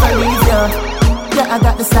I'll never leave you. Yeah, I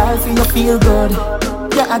got the style for you feel good.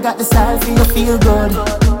 Yeah, I got the style for you feel good.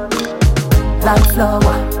 Like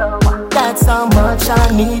flower, that's how much I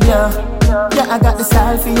need you. Yeah, I got the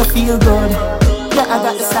style for you feel good. Yeah, I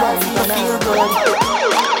got the style for you feel good.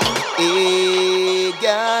 Hey,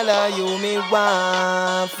 girl, are you me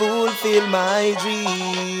want? Fulfill my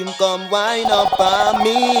dream. Come wind up on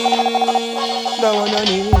me. Now I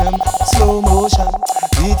need them slow motion.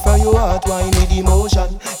 Beat for your heart, wine with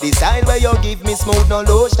emotion. The style where you give me smooth, no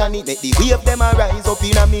lotion. It make the wave them a rise up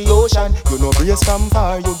in a me ocean. You know brace from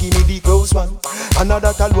far, you give me the close one.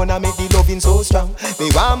 Another alone I make the loving so strong. Me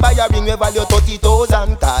want buy a ring with value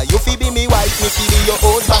 30,000. Cause you fi be me wife, me fi be your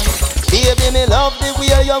husband. Baby, me love the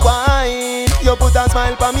way you whine. You put a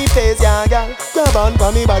smile pa me face, yeah, girl. Grab on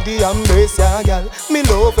pa me body, embrace, yeah, girl. Me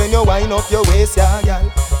love when you wind up your waist, yeah, girl.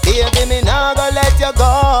 Baby, me nah go let you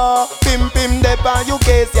go. Pim dep on you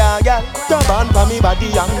case, yeah, girl. Grab on pa me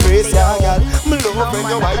body, embrace, yeah, girl. Me love when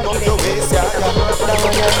you wind up your waist, yeah, girl.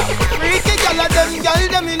 Freaky girl of them, girl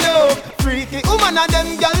them me love. Freaky woman of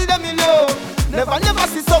them, girl them me love. Never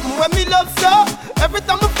see something when me love so. Every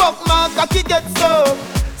time I fuck my cocky get so.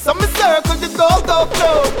 So me circle the go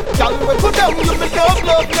flow. Girl when put down you me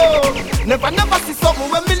love. Never see something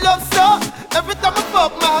when me love so. Every time I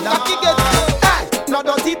fuck my cocky get so. Hey, no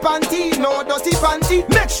dirty dirty panty, no dirty panty.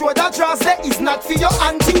 Make sure that drawers there is not for your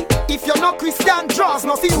auntie. If you're not Christian, drawers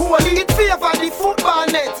not for holy. It favor the football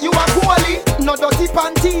net, you are goalie. No dirty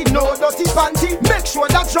panty, no dirty panty. Make sure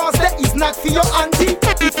that drawers there is not for your auntie.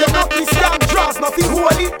 If you're not Christian, drawers not for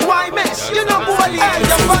holy. Why mesh? You know goalie.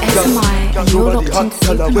 You're locked into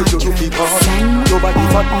Supa Nytro. Nobody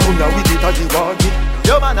fat, now we did as you want it.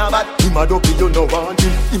 Yo man a bad, him a dopey, you no want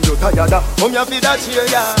him. Him no tired of. Come here for that cheer,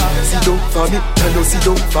 yeah. Sit down for me, tell you sit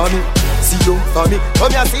down for me. Sit down for me,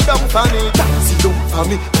 come here sit down for me. Sit down for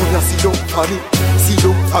me, come here sit down for me. Sit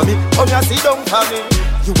down for me, come here sit down for me.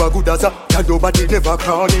 You a good as a, and nobody never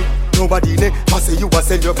crawling. Nobody never say you a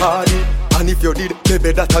sell your body. And if you did,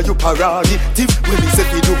 maybe that are you parody. Tip when he say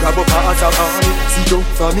you grab up as a honey. Sit down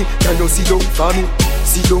for me, can you sit down for me?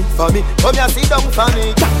 Sit down for me, come here sit down for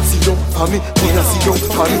me. Sit down for me, come here sit down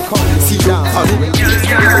for me. Sit down for me.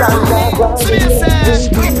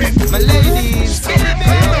 My ladies, they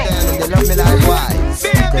love me like why? This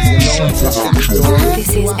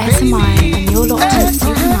is SMI and you're locked into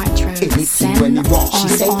Supa Nytro. Anything when you walk, she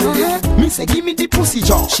say. Me say give me the pussy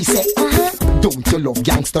jaw. She say. Don't you love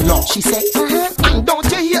gangster law? She say. And don't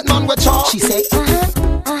you hate man with chaw? She say.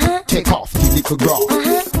 Take off the little bra.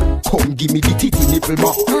 Come give me the titty nipple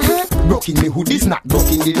more. Broken me hood is not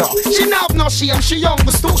broken the law. She not have no shame, she young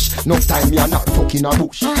but stush. No time me a not fucking a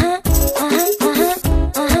bush.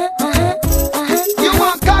 You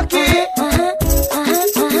want cocky?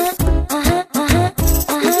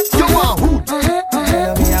 You want hood?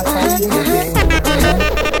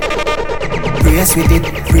 Brace with it,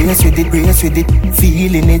 brace with it, brace with it.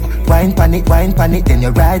 Feeling it, wine pan it, then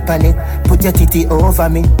you ride pan it. Put your titty over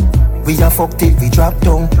me. We a fuck till we drop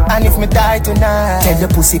down. And if me die tonight, tell the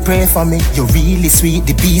pussy pray for me. You're really sweet,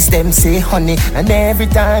 the bees them say honey. And every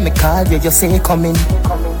time I call you, you say coming.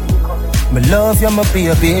 Me love you, my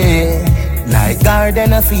baby. Like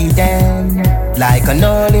garden of Eden. Like an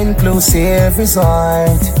all-inclusive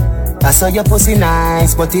resort. I saw your pussy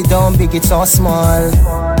nice, but it don't big, it's so small.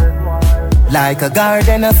 Like a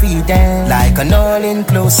garden of Eden. Like an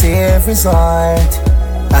all-inclusive resort.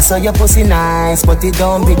 I saw your pussy nice, but it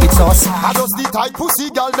don't big, it's us. I just the tight pussy,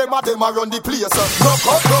 girl, them a run the place. No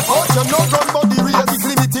cut, you no run body race. The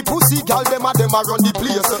limited pussy, girl, them a run the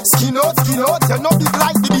place. Skin out, you no big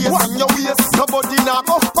like the base. On your waist, nobody now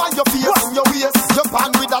up on your face. On your waist, you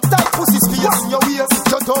pan with a tight pussy space. On your waist,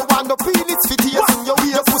 you don't want to feel its fit here. On your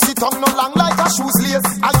waist, your pussy tongue no long like a shoes lace.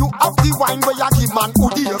 Are you have the wine where you give man who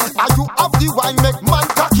dear? Are you have the wine make man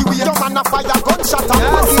cocky weird? Your man a fire gunshot and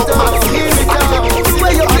bust up man. Hear me down.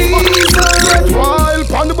 While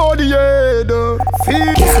on the body head.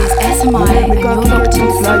 This is SMI and you're locked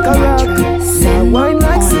into Supa Nytro. Send wine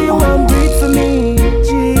like say you want breathe for me.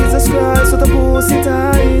 Jesus Christ, what a pussy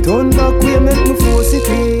tight. Turn back way, make me force it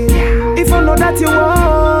in. If I know that you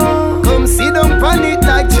want, come sit down on it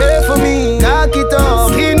like chair for me. Knock it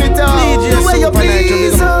off, skin it off. Where you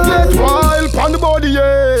please get wild on the body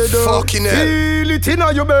head. Fucking hell. Feel it in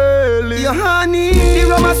your belly. Your honey, the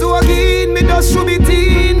rum so again, me just should be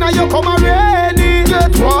teen. Now you come already.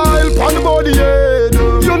 Get wild on the body head.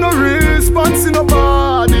 You no response in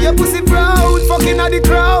nobody. Your pussy proud, fucking at the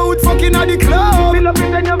crowd, fucking at the club. Me love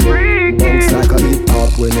it when you're freaking. Bounce like a hip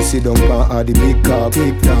hop when you sit down on the big cup.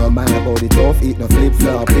 Tip top, man about it tough, eat no flip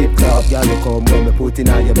flop. Flip top, girl you come when me put in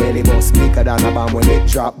on your belly, bust bigger than a bomb when it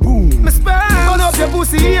drop. Boom. Me sperm, burn up your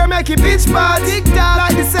pussy here, make it bitch bad. Tick tock,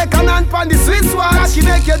 like the second hand pan the sweet swag. She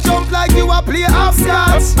make you jump like you a play half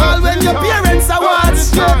scotch. All when your parents are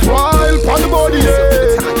watch. Get wild on the body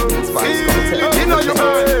head. Feel it in your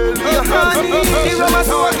belly. Your honey, the rum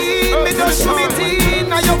so again, me just should be teen.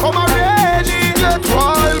 Now you come already. Get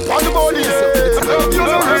wild on the body head. You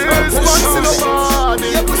no response in nobody.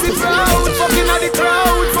 Your pussy proud, fucking at the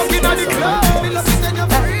crowd, fucking at the club. Me love it when you're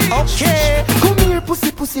free. Okay. Come here,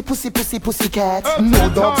 pussy, pussy, pussy, pussy, pussy cat. No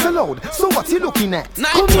dogs allowed. So what you looking at?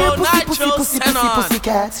 Come here, pussy, pussy, pussy, pussy, pussy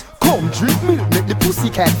cat. Come drink milk, make the pussy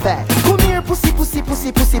cat fat. Come here, pussy, pussy,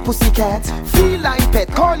 pussy, pussy, pussy cat. Feline pet,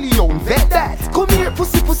 Corleone, vet that. Come here,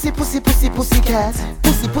 pussy, pussy, pussy, pussy, pussy cat.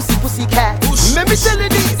 Pussy, pussy, pussy cat. Let me tell you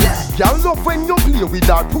this. Y'all love when you play with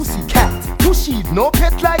our pussy cat. Pushy, no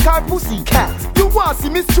pet like our pussy cat. You want see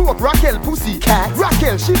me stroke Raquel pussy cat.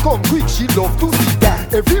 Raquel, she come quick, she love to see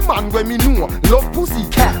that. Every man when me know, love pussy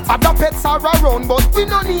cat. Other pets are around, but we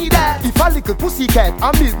don't need that. If a little pussy cat,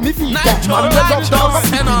 I milk me feed that. Man, we love dogs,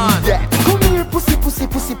 we need that. Come here, pussy, pussy,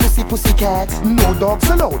 pussy, pussy, pussy cat. No dogs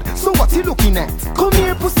allowed, so what you looking at? Come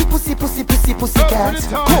here, pussy, pussy, pussy, pussy, pussy cat.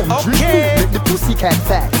 Come drink milk, make the pussy cat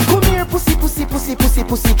fat. Come here, pussy, pussy, pussy, pussy, pussy,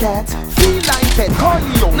 pussy cat. Feel like pet, call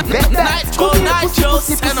you young, bet that. Nytro,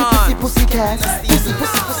 Pussy, pussy, pussy, pussy cat. Pussy,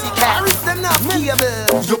 pussy, pussy cat. Rip them now,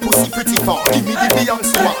 cable. Your pussy pretty far, give me the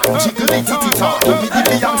Beyonce one. Jiggle it, titty tar, give me the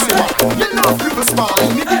Beyonce one. You know cripple smile,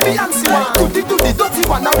 give me the Beyonce one. Do the dirty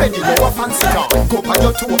one already, no a fancy car. Go by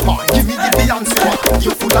your toe part, give me the Beyonce one.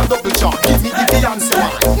 You full and double chart, give me the Beyonce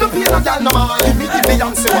one. No pay no girl no man, give me the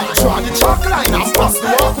Beyonce one. Try the chalk line and pass the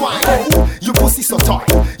walk wine. Oh, you pussy so tight,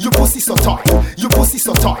 you pussy so tight, you pussy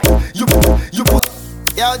so tight, you pussy.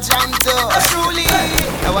 Yo, Janto, truly,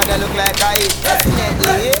 I wanna look like I eat,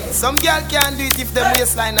 definitely. Some girl can't do it if them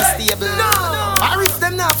waistline are stable. No, or if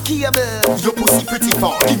them not cable. Your pussy pretty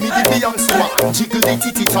far, give me the Beyonce one. Jiggle the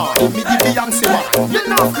titty tar, give me the Beyonce one. You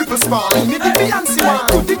know cripple smile, give me the Beyonce one.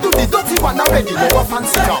 Do the dirty one already, no a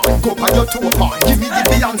fancy car. Go by your toe part, give me the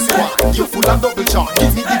Beyonce one. You full and double chart,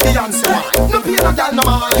 give me the Beyonce one. No pay no girl no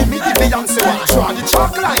man, give me the Beyonce one. Try the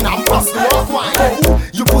chalk line and pass the walk wine. Oh,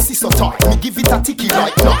 your pussy so tight, me give it a ticky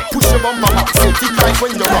like no. Push your bum back, set it right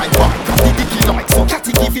when you ride back. The dicky like, so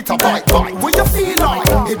catty give it a bite. What you feel like?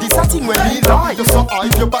 Hey, this a thing when me lie. You so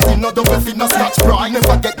high, your body no double fit, no scratch bright.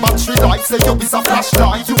 Never get battery life, say you is a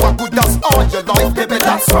flashlight. You are good, that's all your life, baby,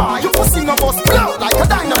 that's right. Your pussy no must blow like a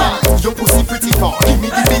dynamite. Your pussy pretty far, give me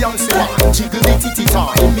the Beyonce one. Jiggle the titty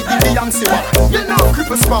tar, give me the Beyonce one. You know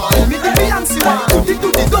cripple smile, give me the Beyonce one. Do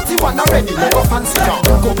the dirty one already, no a fancy car.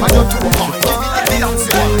 Go by your toe part, give me the Beyonce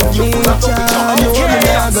one. You full of double charm, you can't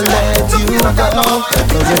never let you go.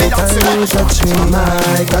 Cause every time you touch me,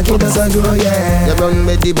 my cocky doesn't grow, yeah. You run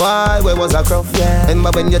with the boy, where was a crop, yeah.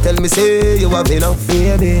 Remember when you tell me, say, you have enough,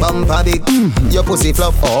 baby. Bumper big, your pussy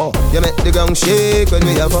fluff, oh. You make the ground shake when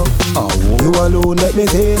we have up. Oh, you alone let me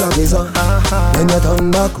feel like it's up. Then you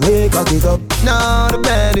turn back, wake up it up. Now the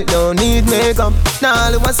bed, it don't need makeup. Now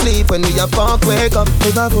you asleep when we have fuck, wake up.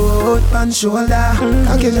 If I put on shoulder,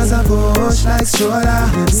 cocky just a push like stroller.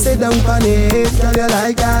 Sit down on it, girl you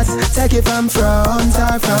like that. Take it from front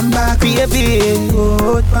or from back. Baby,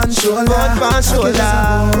 put on shoulder, cocky just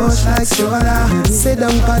a push like stroller. Sit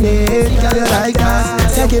down on it, girl you like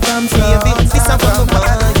that. Take it from front or from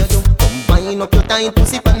back. Combine up your tight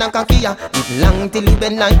pussy pan a kakia. It long till it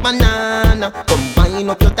bend like banana. Combine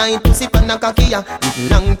up your tight pussy pan a kakia.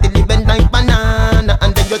 It long till it bend like banana.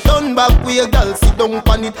 And then you turn back with your girl, sit down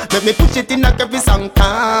pan it. Let me push it in like every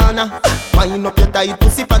Santana. Combine up your tight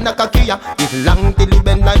pussy pan a kakia. It long till it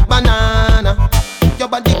bend like banana. Your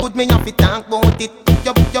body good, me have to talk about it.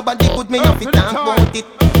 Your body good, me have to talk about it.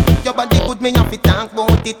 Your body good, me have to talk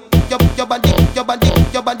about it. Your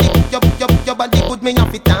body good, me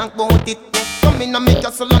have to talk about it. Come in and make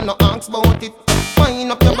your soul and no ask about it.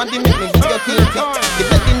 Wind up your body, make me get your teeth. The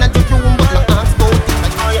bed in the room, but no ask about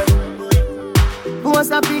it. Who was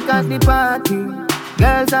the pick at the party?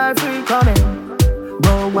 Girls are free coming.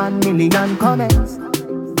 Go 1 million comments.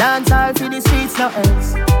 Dance all for the streets, no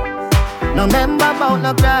else. No member about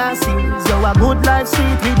no classes. You a good life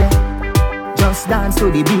sweet with them. Just dance to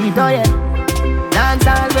the beat, oh yeah. Dance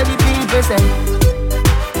all where the people say.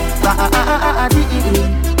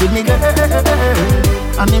 With me girl,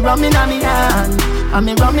 I'm in rumming on me hand. I'm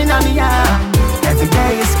in rumming on me hand. Every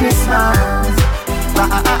day is Christmas.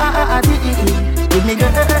 With me girl,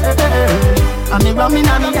 I'm in rumming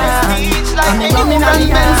on me hand. I'm in rumming on me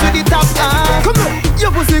hand. Come on. Your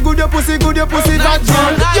pussy good, your pussy good, your pussy that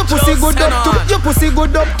girl. Your pussy good up to, your pussy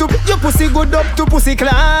good up to, your pussy good up to pussy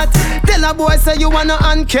clat. Tell a boy say you wanna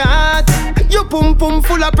uncat. Your pum pum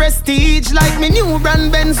full of prestige like me new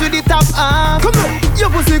brand Benz with the top half. Come on, your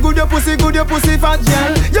pussy good, your pussy good, your pussy fat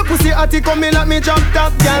girl. Your pussy hotty coming like me drop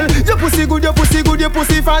top girl. Your pussy good, your pussy good, your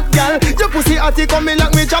pussy fat girl. Your pussy hotty coming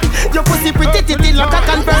like me drop. Your pussy pretty titty like a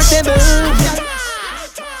convertible.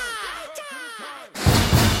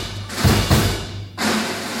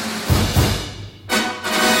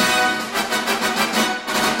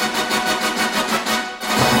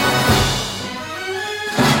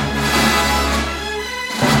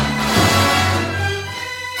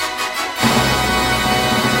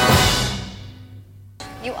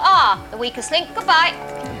 The weakest link. Goodbye.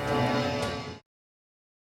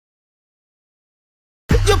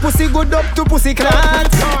 Your pussy good up to pussy clat.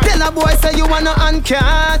 Tell a boy say you wanna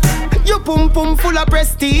uncat. Your pum pum full of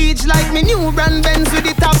prestige like me new brand Benz with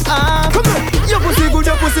the top half. Come on, your pussy good,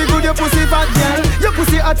 your pussy good, your pussy fat girl. Your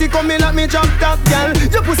pussy hotty coming like me drop top girl.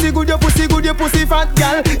 Your pussy good, your pussy good, your pussy fat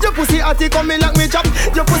girl. Your pussy hotty coming like me drop.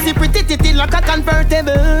 Your pussy pretty titty like a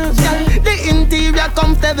convertible. Girl, the interior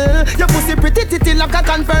comfortable. Your pussy pretty titty like a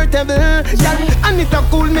convertible. Girl, and it a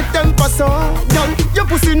cool me temper so. Girl, your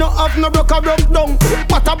pussy no have no broke down.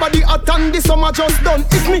 What a body hot and the summer just done.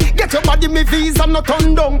 If me get your body, me visa no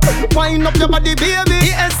turn down. wind up your body, baby.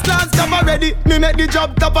 The S-Class top already, me make the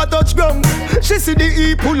job top a touch ground. She see the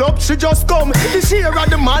E pull up, she just come. The share of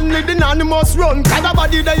the man with the anonymous run. Cause her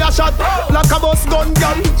body they a shot like a bus gun,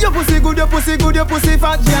 girl. Your pussy good, your pussy good, your pussy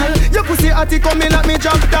fat, girl. Your pussy hotty coming like me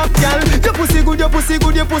drop top, girl. Your pussy good, your pussy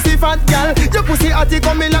good, your pussy fat, girl. Your pussy hotty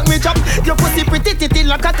coming like me drop. Your pussy pretty titty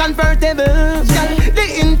like a convertible, girl. The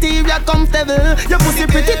interior comfortable. Your pussy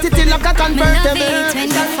pretty titty like a convertible.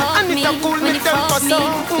 And it's a cool with them for so.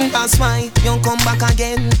 That's why you come back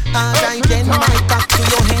again. Alright then, my back to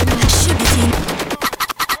your head.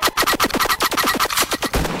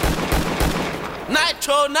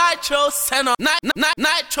 Nytro, send on.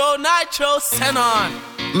 Nytro, send on.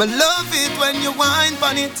 Me love it when you whine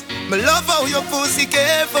on it. Me love how your pussy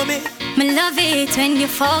care for me. Me love it when you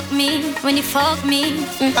fuck me,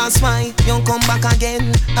 That's why you come back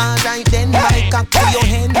again. Alright then, like up to your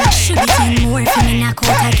hand. Should be 10 more for me knock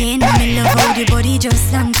out again. Me love how the body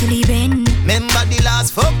just long till he bend. Remember the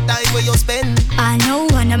last fuck time where you spend. I know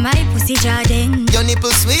one of my pussy Jordan. Your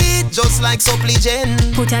nipple sweet, just like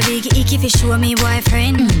Suppligen. Put a big ick if you show me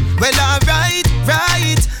boyfriend. Well alright,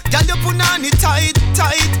 right. Girl you put on it tight.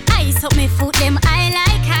 Ice up me foot, them I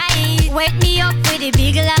like height. Wake me up with a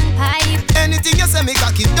big long pipe. Anything you say me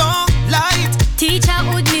cocky don't light. Teacher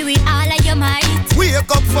would me with all of your might. Wake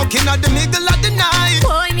up fucking at the middle of the night.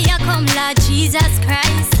 Boy me a come Lord Jesus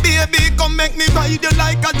Christ. Baby come make me ride you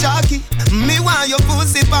like a jockey. Me want your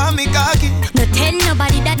pussy for me cocky. No tell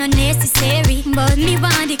nobody that no necessary. But me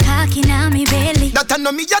want the cocky now me belly. That I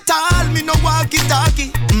know me at all, me no walkie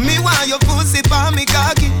talkie. Me want your pussy for me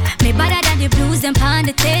cocky. Me better than the blues them on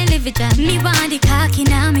the television. Me want the cocky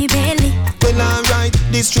now me belly. Well alright,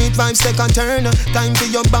 the street vibes take a turn. Time for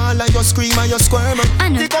your ball and your scream and your squirm. I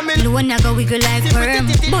know, low go wiggle like worm.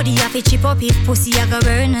 Body have to chip up if pussy a go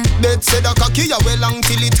burn. Bed said a cocky you well long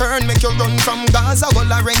till it turn. Make you run from Gaza, all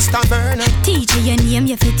a rent tavern. Teach you your name,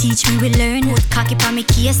 you fi teach me we learn. Put cocky pa me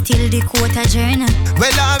case till the court adjourn.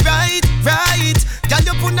 Well alright, right. Girl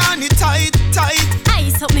you put on it tight.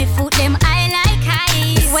 Ice up me foot, them I like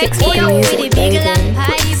ice. Wake me up with the big long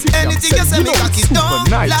pipe. Anything you say me cocky don't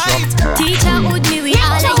light. Teacher would me with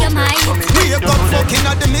all of your might. We up fucking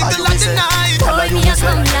at the middle of the night. Boy me a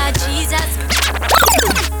come Lord Jesus.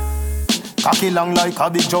 Cocky long like a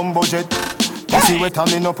big jumbo jet. Pussy wet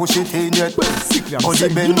and me no push it in yet. Body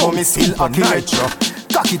bend but me still accurate.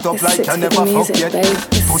 Cock it up like you never fuck yet.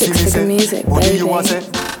 Pussy me say, body you a say.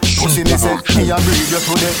 Pussy me say, me a breathe you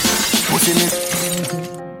today. Pussy me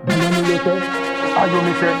are you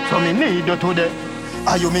me say, so me need you today.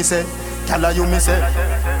 Are you me say, tell you me say.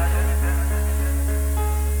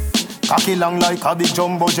 Cocky long like a big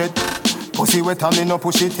jumbo jet. Pussy wet and me no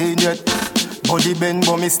push it in yet. Body bend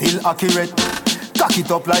but me still accurate. Cock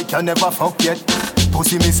it up like you never fuck yet.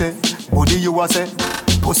 Pussy me say, body you a say.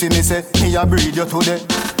 Pussy me say, me a breed you today.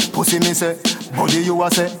 Pussy me say, body you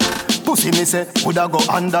a say. Pussy me say, woulda go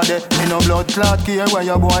under there. Me no blood clot care where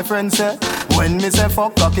your boyfriend say. When me say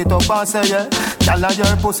fuck, cock it up and say yeah. Tell her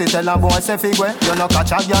your pussy, tell her boy say figure. You no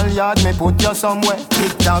catch a girl yard, me put you somewhere.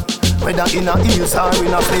 Tick tock, whether in a heels or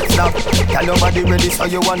in a flip flop. Girl your body ready so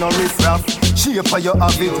you wanna riff raff. Shape for you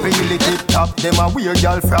have it really tip top. Them a weird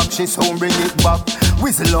girl frack, she soon bring it back.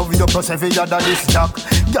 Whistle love you plus every other this jack.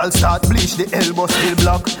 Girl start bleach, the elbow still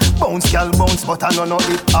block. Bounce girl bounce, but I know no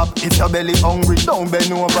hip hop. If your belly hungry, don't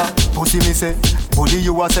bend over. Pussy me say, body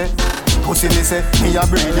you a say. Pussy me say, me a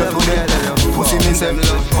breed you today. Pussy me say,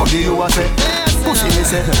 body you a say. Pussy me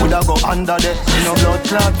say, woulda go under there. Me no blood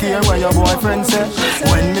clot here when your boyfriend say.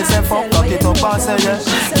 When me say fuck, cock it up and say yeah.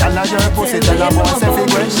 Tell her your pussy, tell her boy say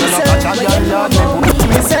figure. You no catch a girl yard,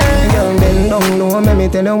 me say, girl bend down low. Let me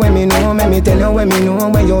tell you when me know. Let me tell you when me know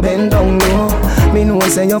when you bend down low. Me know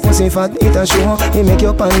say your pussy fat, it a show. It make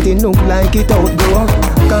your panty look like it outgrow.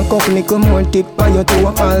 Cock up little more tip on your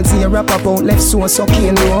toe. All see wrap up out left so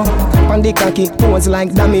sucking low. On the cocky pose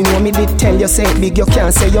like domino. Me did tell you say big, you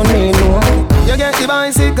can't say your name no. You get the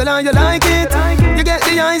bicycle and you like it. You get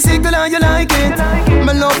the icicle and you like it.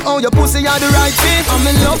 Me love how your pussy are the right fit. And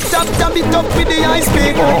me love tap it up with the ice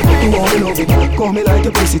pick. You want me love it, call me like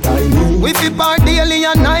your pussy tiny. We fit part daily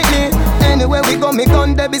and nightly. Anywhere we go, me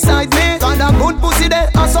gun there beside me. Got a good pussy there,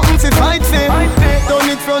 and something fi fight for. Turn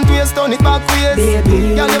it front waist, turn it back waist.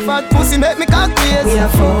 Girl, your fat pussy make me cock waist.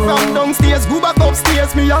 From downstairs, go back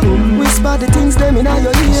upstairs, me young. Whisper the things them in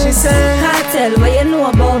your ears. She say, Kartel, what you know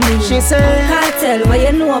about me? She say, Kartel, what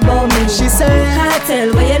you know about me? She say,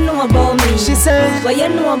 Kartel, what you know about me? She say, what you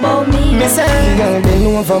know about me? Me say, girl, bend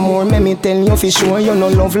over more. Let me tell you for sure. You no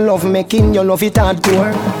love making, you love it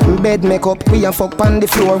hardcore. Bed make up, we a fuck on the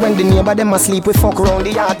floor. When the neighbor them asleep, we fuck round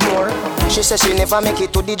the yard door.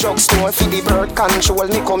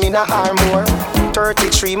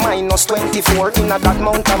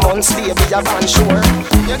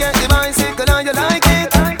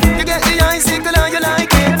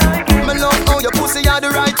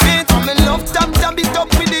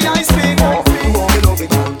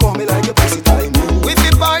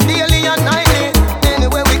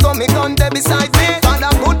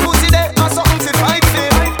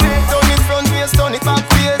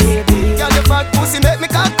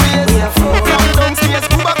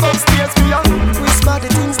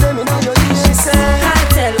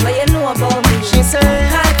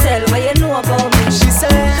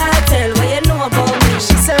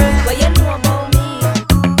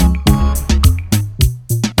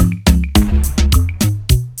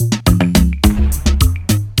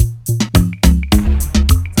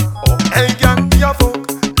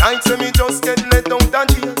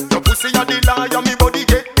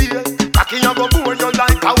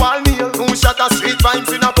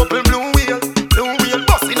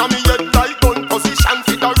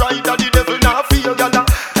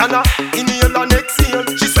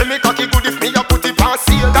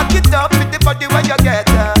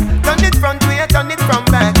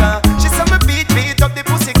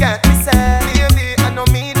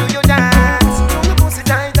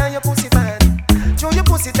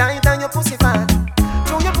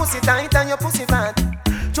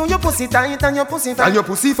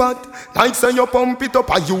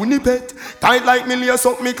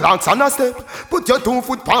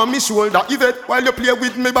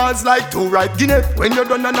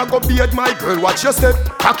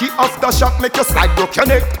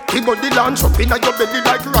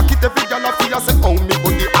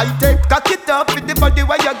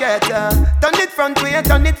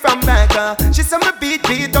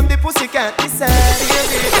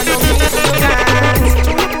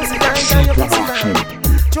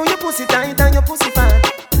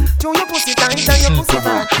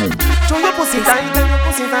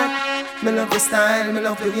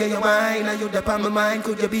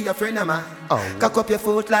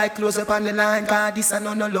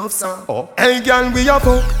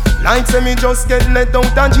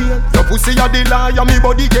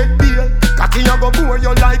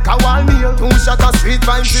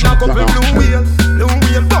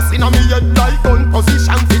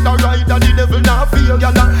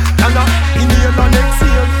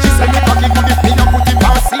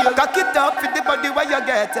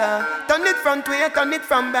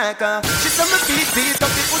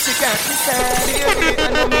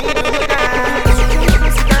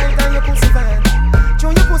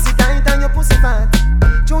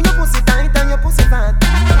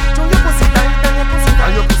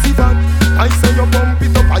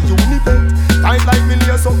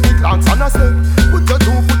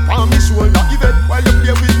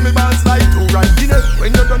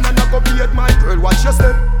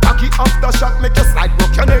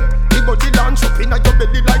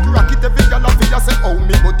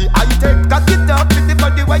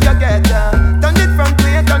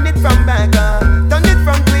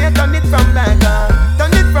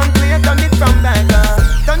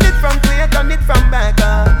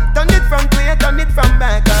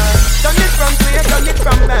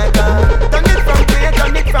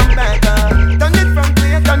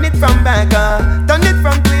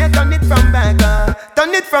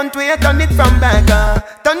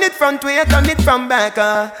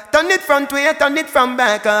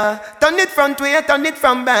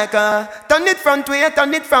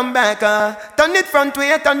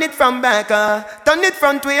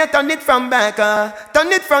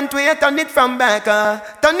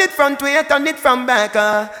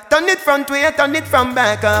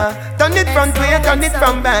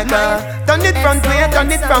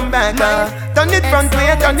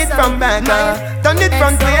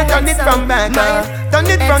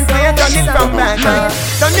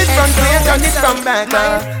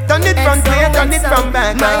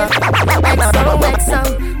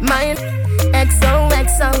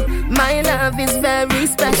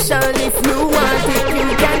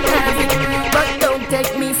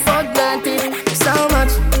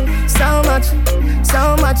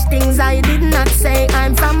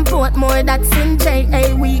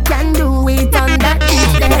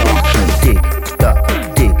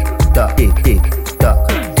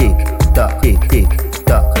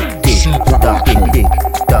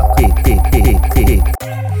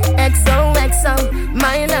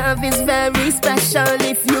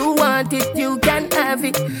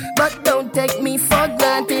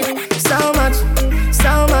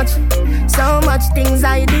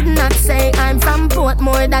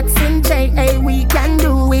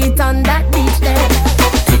 it on that beach there.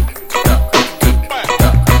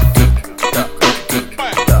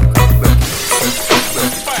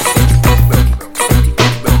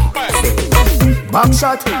 Back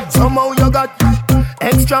shot, somehow you got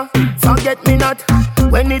extra, forget me not.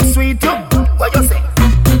 When it's sweet, you, what you say?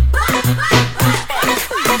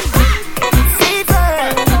 Fever,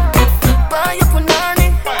 buy your punani.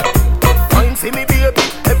 Wine see me baby,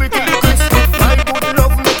 everything is crisp. My good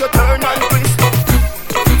love make you turn and crisp.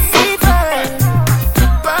 Fever,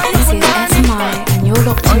 buy your punani. This is SMI and you're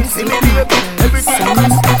locked Wine into see me baby, everything is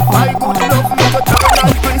crisp. My good love make you turn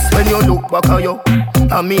and crisp. When you look back at you,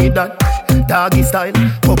 I mean that. Doggy style,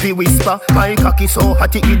 puppy whisper. My cocky so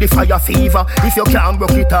hot it give the fire fever. If you can't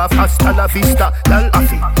broke it off, hasta la vista. Girl,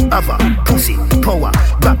 affy, ava, pussy, power,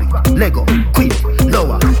 grab it, Lego, quick,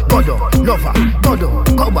 lower, godo, lover, godo,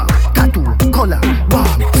 cover, tattoo, color,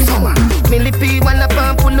 warm, summer. Millipede, wanna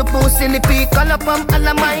pump, pull up, silly pea, color pump,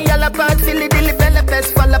 alla my, alla part, filly dilly bella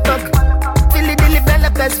pest, fall apart. Filly dilly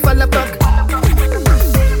bella pest, fall apart.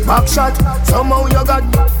 Back shot, somehow you got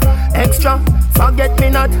extra, forget me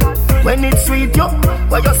not. When it's sweet, yo,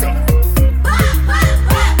 what you say?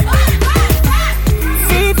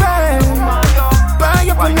 Fever, buy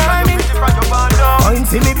your punani. Wine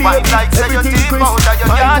see me baby, everything crisp.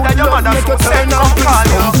 My good love make you turn and crisp.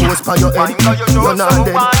 Come close by your head, you're not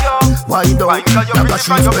dead. Why don't, like a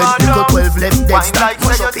sheet spread, little 12 left dead. Start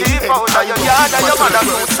push up in head.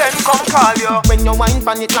 Come call you. When you wine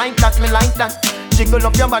pan it like that, me like that. Jiggle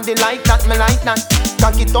up your body like that, me like that.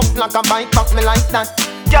 Cock it up like a bike pack, me like that.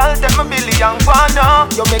 Girl, take my billion banner.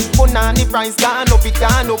 You make punani price gone up, it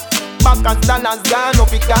gone up. Back and dollars gone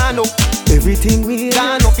up, it gone up. Everything we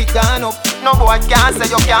gone up, it gone up. No boy can't say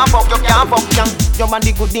you can't fuck, you can't fuck. Your man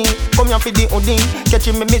the good thing, come here for the hoodie.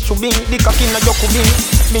 Catching me miss you bing, the cocky na your kubing.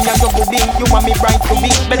 Me na your good thing, you want me bright to be.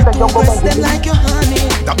 Better you go press them like your honey.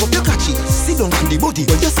 That up your catchy, sit down on the body.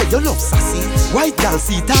 When you say you love sassy, white girl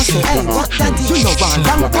see that say, hey, what daddy? You know one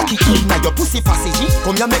long cocky kid, now your pussy passage.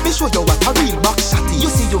 Come here, make me show you what a real back shotty. You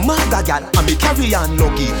see you mother girl, and me carry on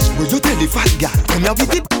lucky. When you tell the fat girl, come here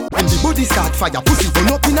with it. When the body start fire, pussy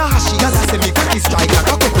run up in a hashy. Girl, I say me cocky strike like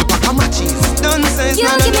a couple pack of matches. Don't say you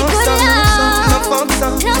give me good love,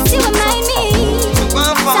 plus you remind me. So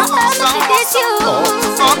I'll make this you.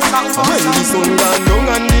 When the sun gone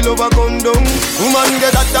down and the lover come down, woman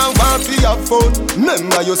get that and want to have fun.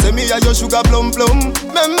 Remember you say me a your sugar plum plum.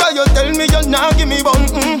 Remember you tell me you not give me bun.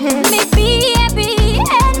 Me be happy,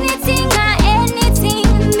 anything or anything.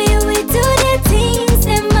 Me we do the things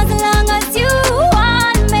them as long as you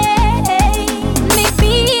want me. Me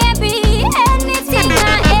be happy, anything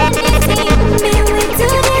or anything. Me we do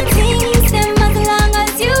the things them as long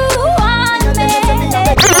as you want me.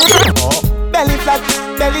 Belly flat,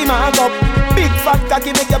 belly mark up. Big fat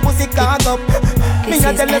cocky make your pussy cock up. This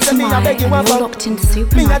is SMI and you're locked into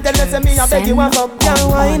Supa Me a tell you say me a beg you up.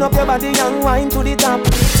 Young wine up your body, young wine to the top.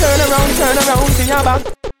 Turn around to your back.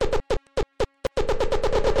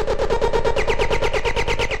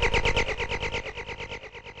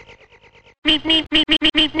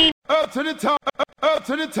 Up to the time, up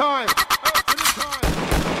to the time.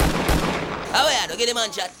 Oh yeah, don't get the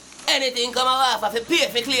man shot. Anything come off, I have to pay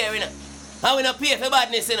for clearing. I will not pay for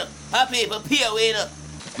badness, you know. I pay for pay away, you know.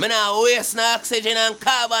 I now waste no oxygen and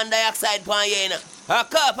carbon dioxide upon you, you know. A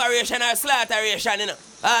corporation or slaughteration, you know.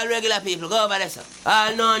 All regular people, go over there, sir.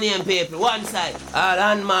 All no-name people, one side. All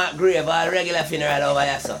unmarked grave, all regular funeral over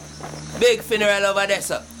there, sir. Big funeral over there,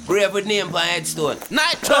 sir. Grave with name on headstone.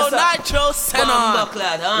 Nytro, Come on,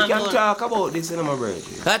 bucklad. We can talk about this in my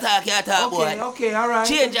birthday. Can't talk, boy. Okay, alright.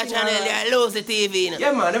 Change your channel, you lose the TV, you know.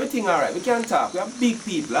 Yeah, man, everything alright. We can talk. We are big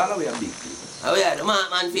people. All of we are big people. Oh, yeah, the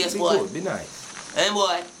man face, boy. Good, be nice. Hey,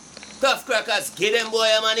 boy. Tough crackers, give them boy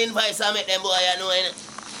a man invite and make them boy you know, you know.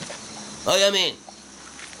 How you mean?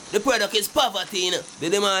 The product is poverty, you know. The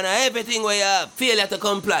demand of everything where you have, failure to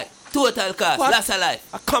comply. Total cost, loss of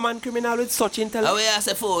life. A common criminal with such intelligence. How you ask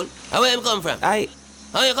a fool? How him come from? How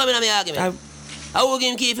you come in on my argument? How will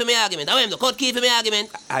him key for my argument? How him the cut key for my argument?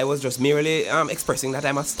 I was just merely expressing that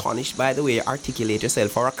I'm astonished by the way you articulate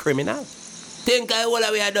yourself for a criminal. Think I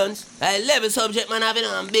all we are done. I level subject man having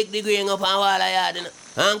a big degree up on wall I had, you know.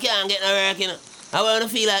 And can't get no work, you know. I want to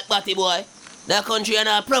feel like Batty boy. That country and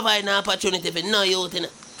I provide an opportunity for no youth, you know.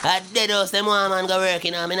 I dead house, them one man go work,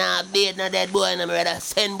 you know. I mean, I beat no dead boy, and I'm rather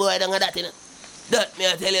send boy down that, you know. That me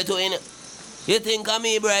I tell you too, you know. You think of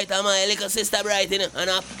me bright and my little sister bright, you know. And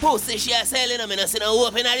a pussy she a selling, you know. I see no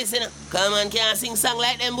hope in this, you know. Cause man can't sing song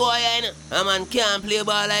like them boy, you know. And man can't play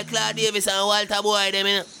ball like Claude Davis and Walter boy, them,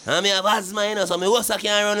 you know. And me have asthma, you know. So me also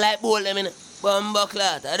can't run like both them, you know.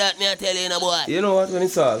 Bumbleclot, that me I tell you, boy. You know what, when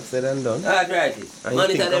it's all said and done. Arthritis.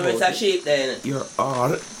 Monitor the rest of sheep there, You're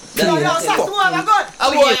all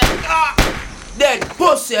dead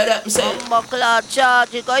pussy, that I'm saying. Bumbleclot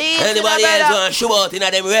charge, you go easy. Anybody else want to shoot out in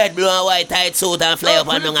them red, blue and white tight suit and fly up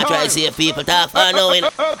and down and try to see people talk for now, you know.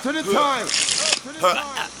 Up to the time.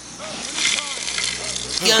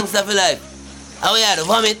 Gangsta for life. How we had to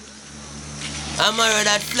vomit? I'm married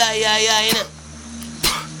that fly, yeah, you know.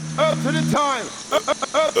 Up to the time.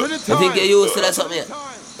 Up to the time. I think you're used to that something, yeah?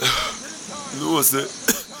 No, sir.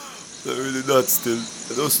 Not really that still.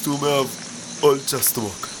 Those two may have all just to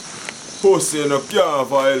work. Pussy, you can't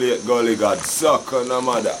violate gully god. Suck on a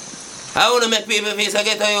mother. I want to make people feel so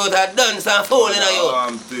get to you that dance and fooling on you.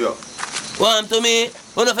 Warm to you. Warm to me?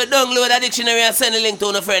 When if you download a dictionary and send a link to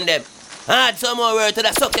a friend them. Add some more word to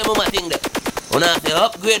that suck your mama thing there. When have to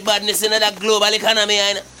upgrade badness in that global economy,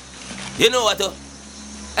 you know what to?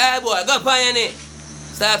 Hey boy, go pioneer.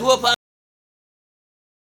 Start whooping.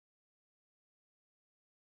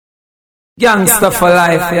 Gangsta for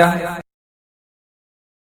life, yeah.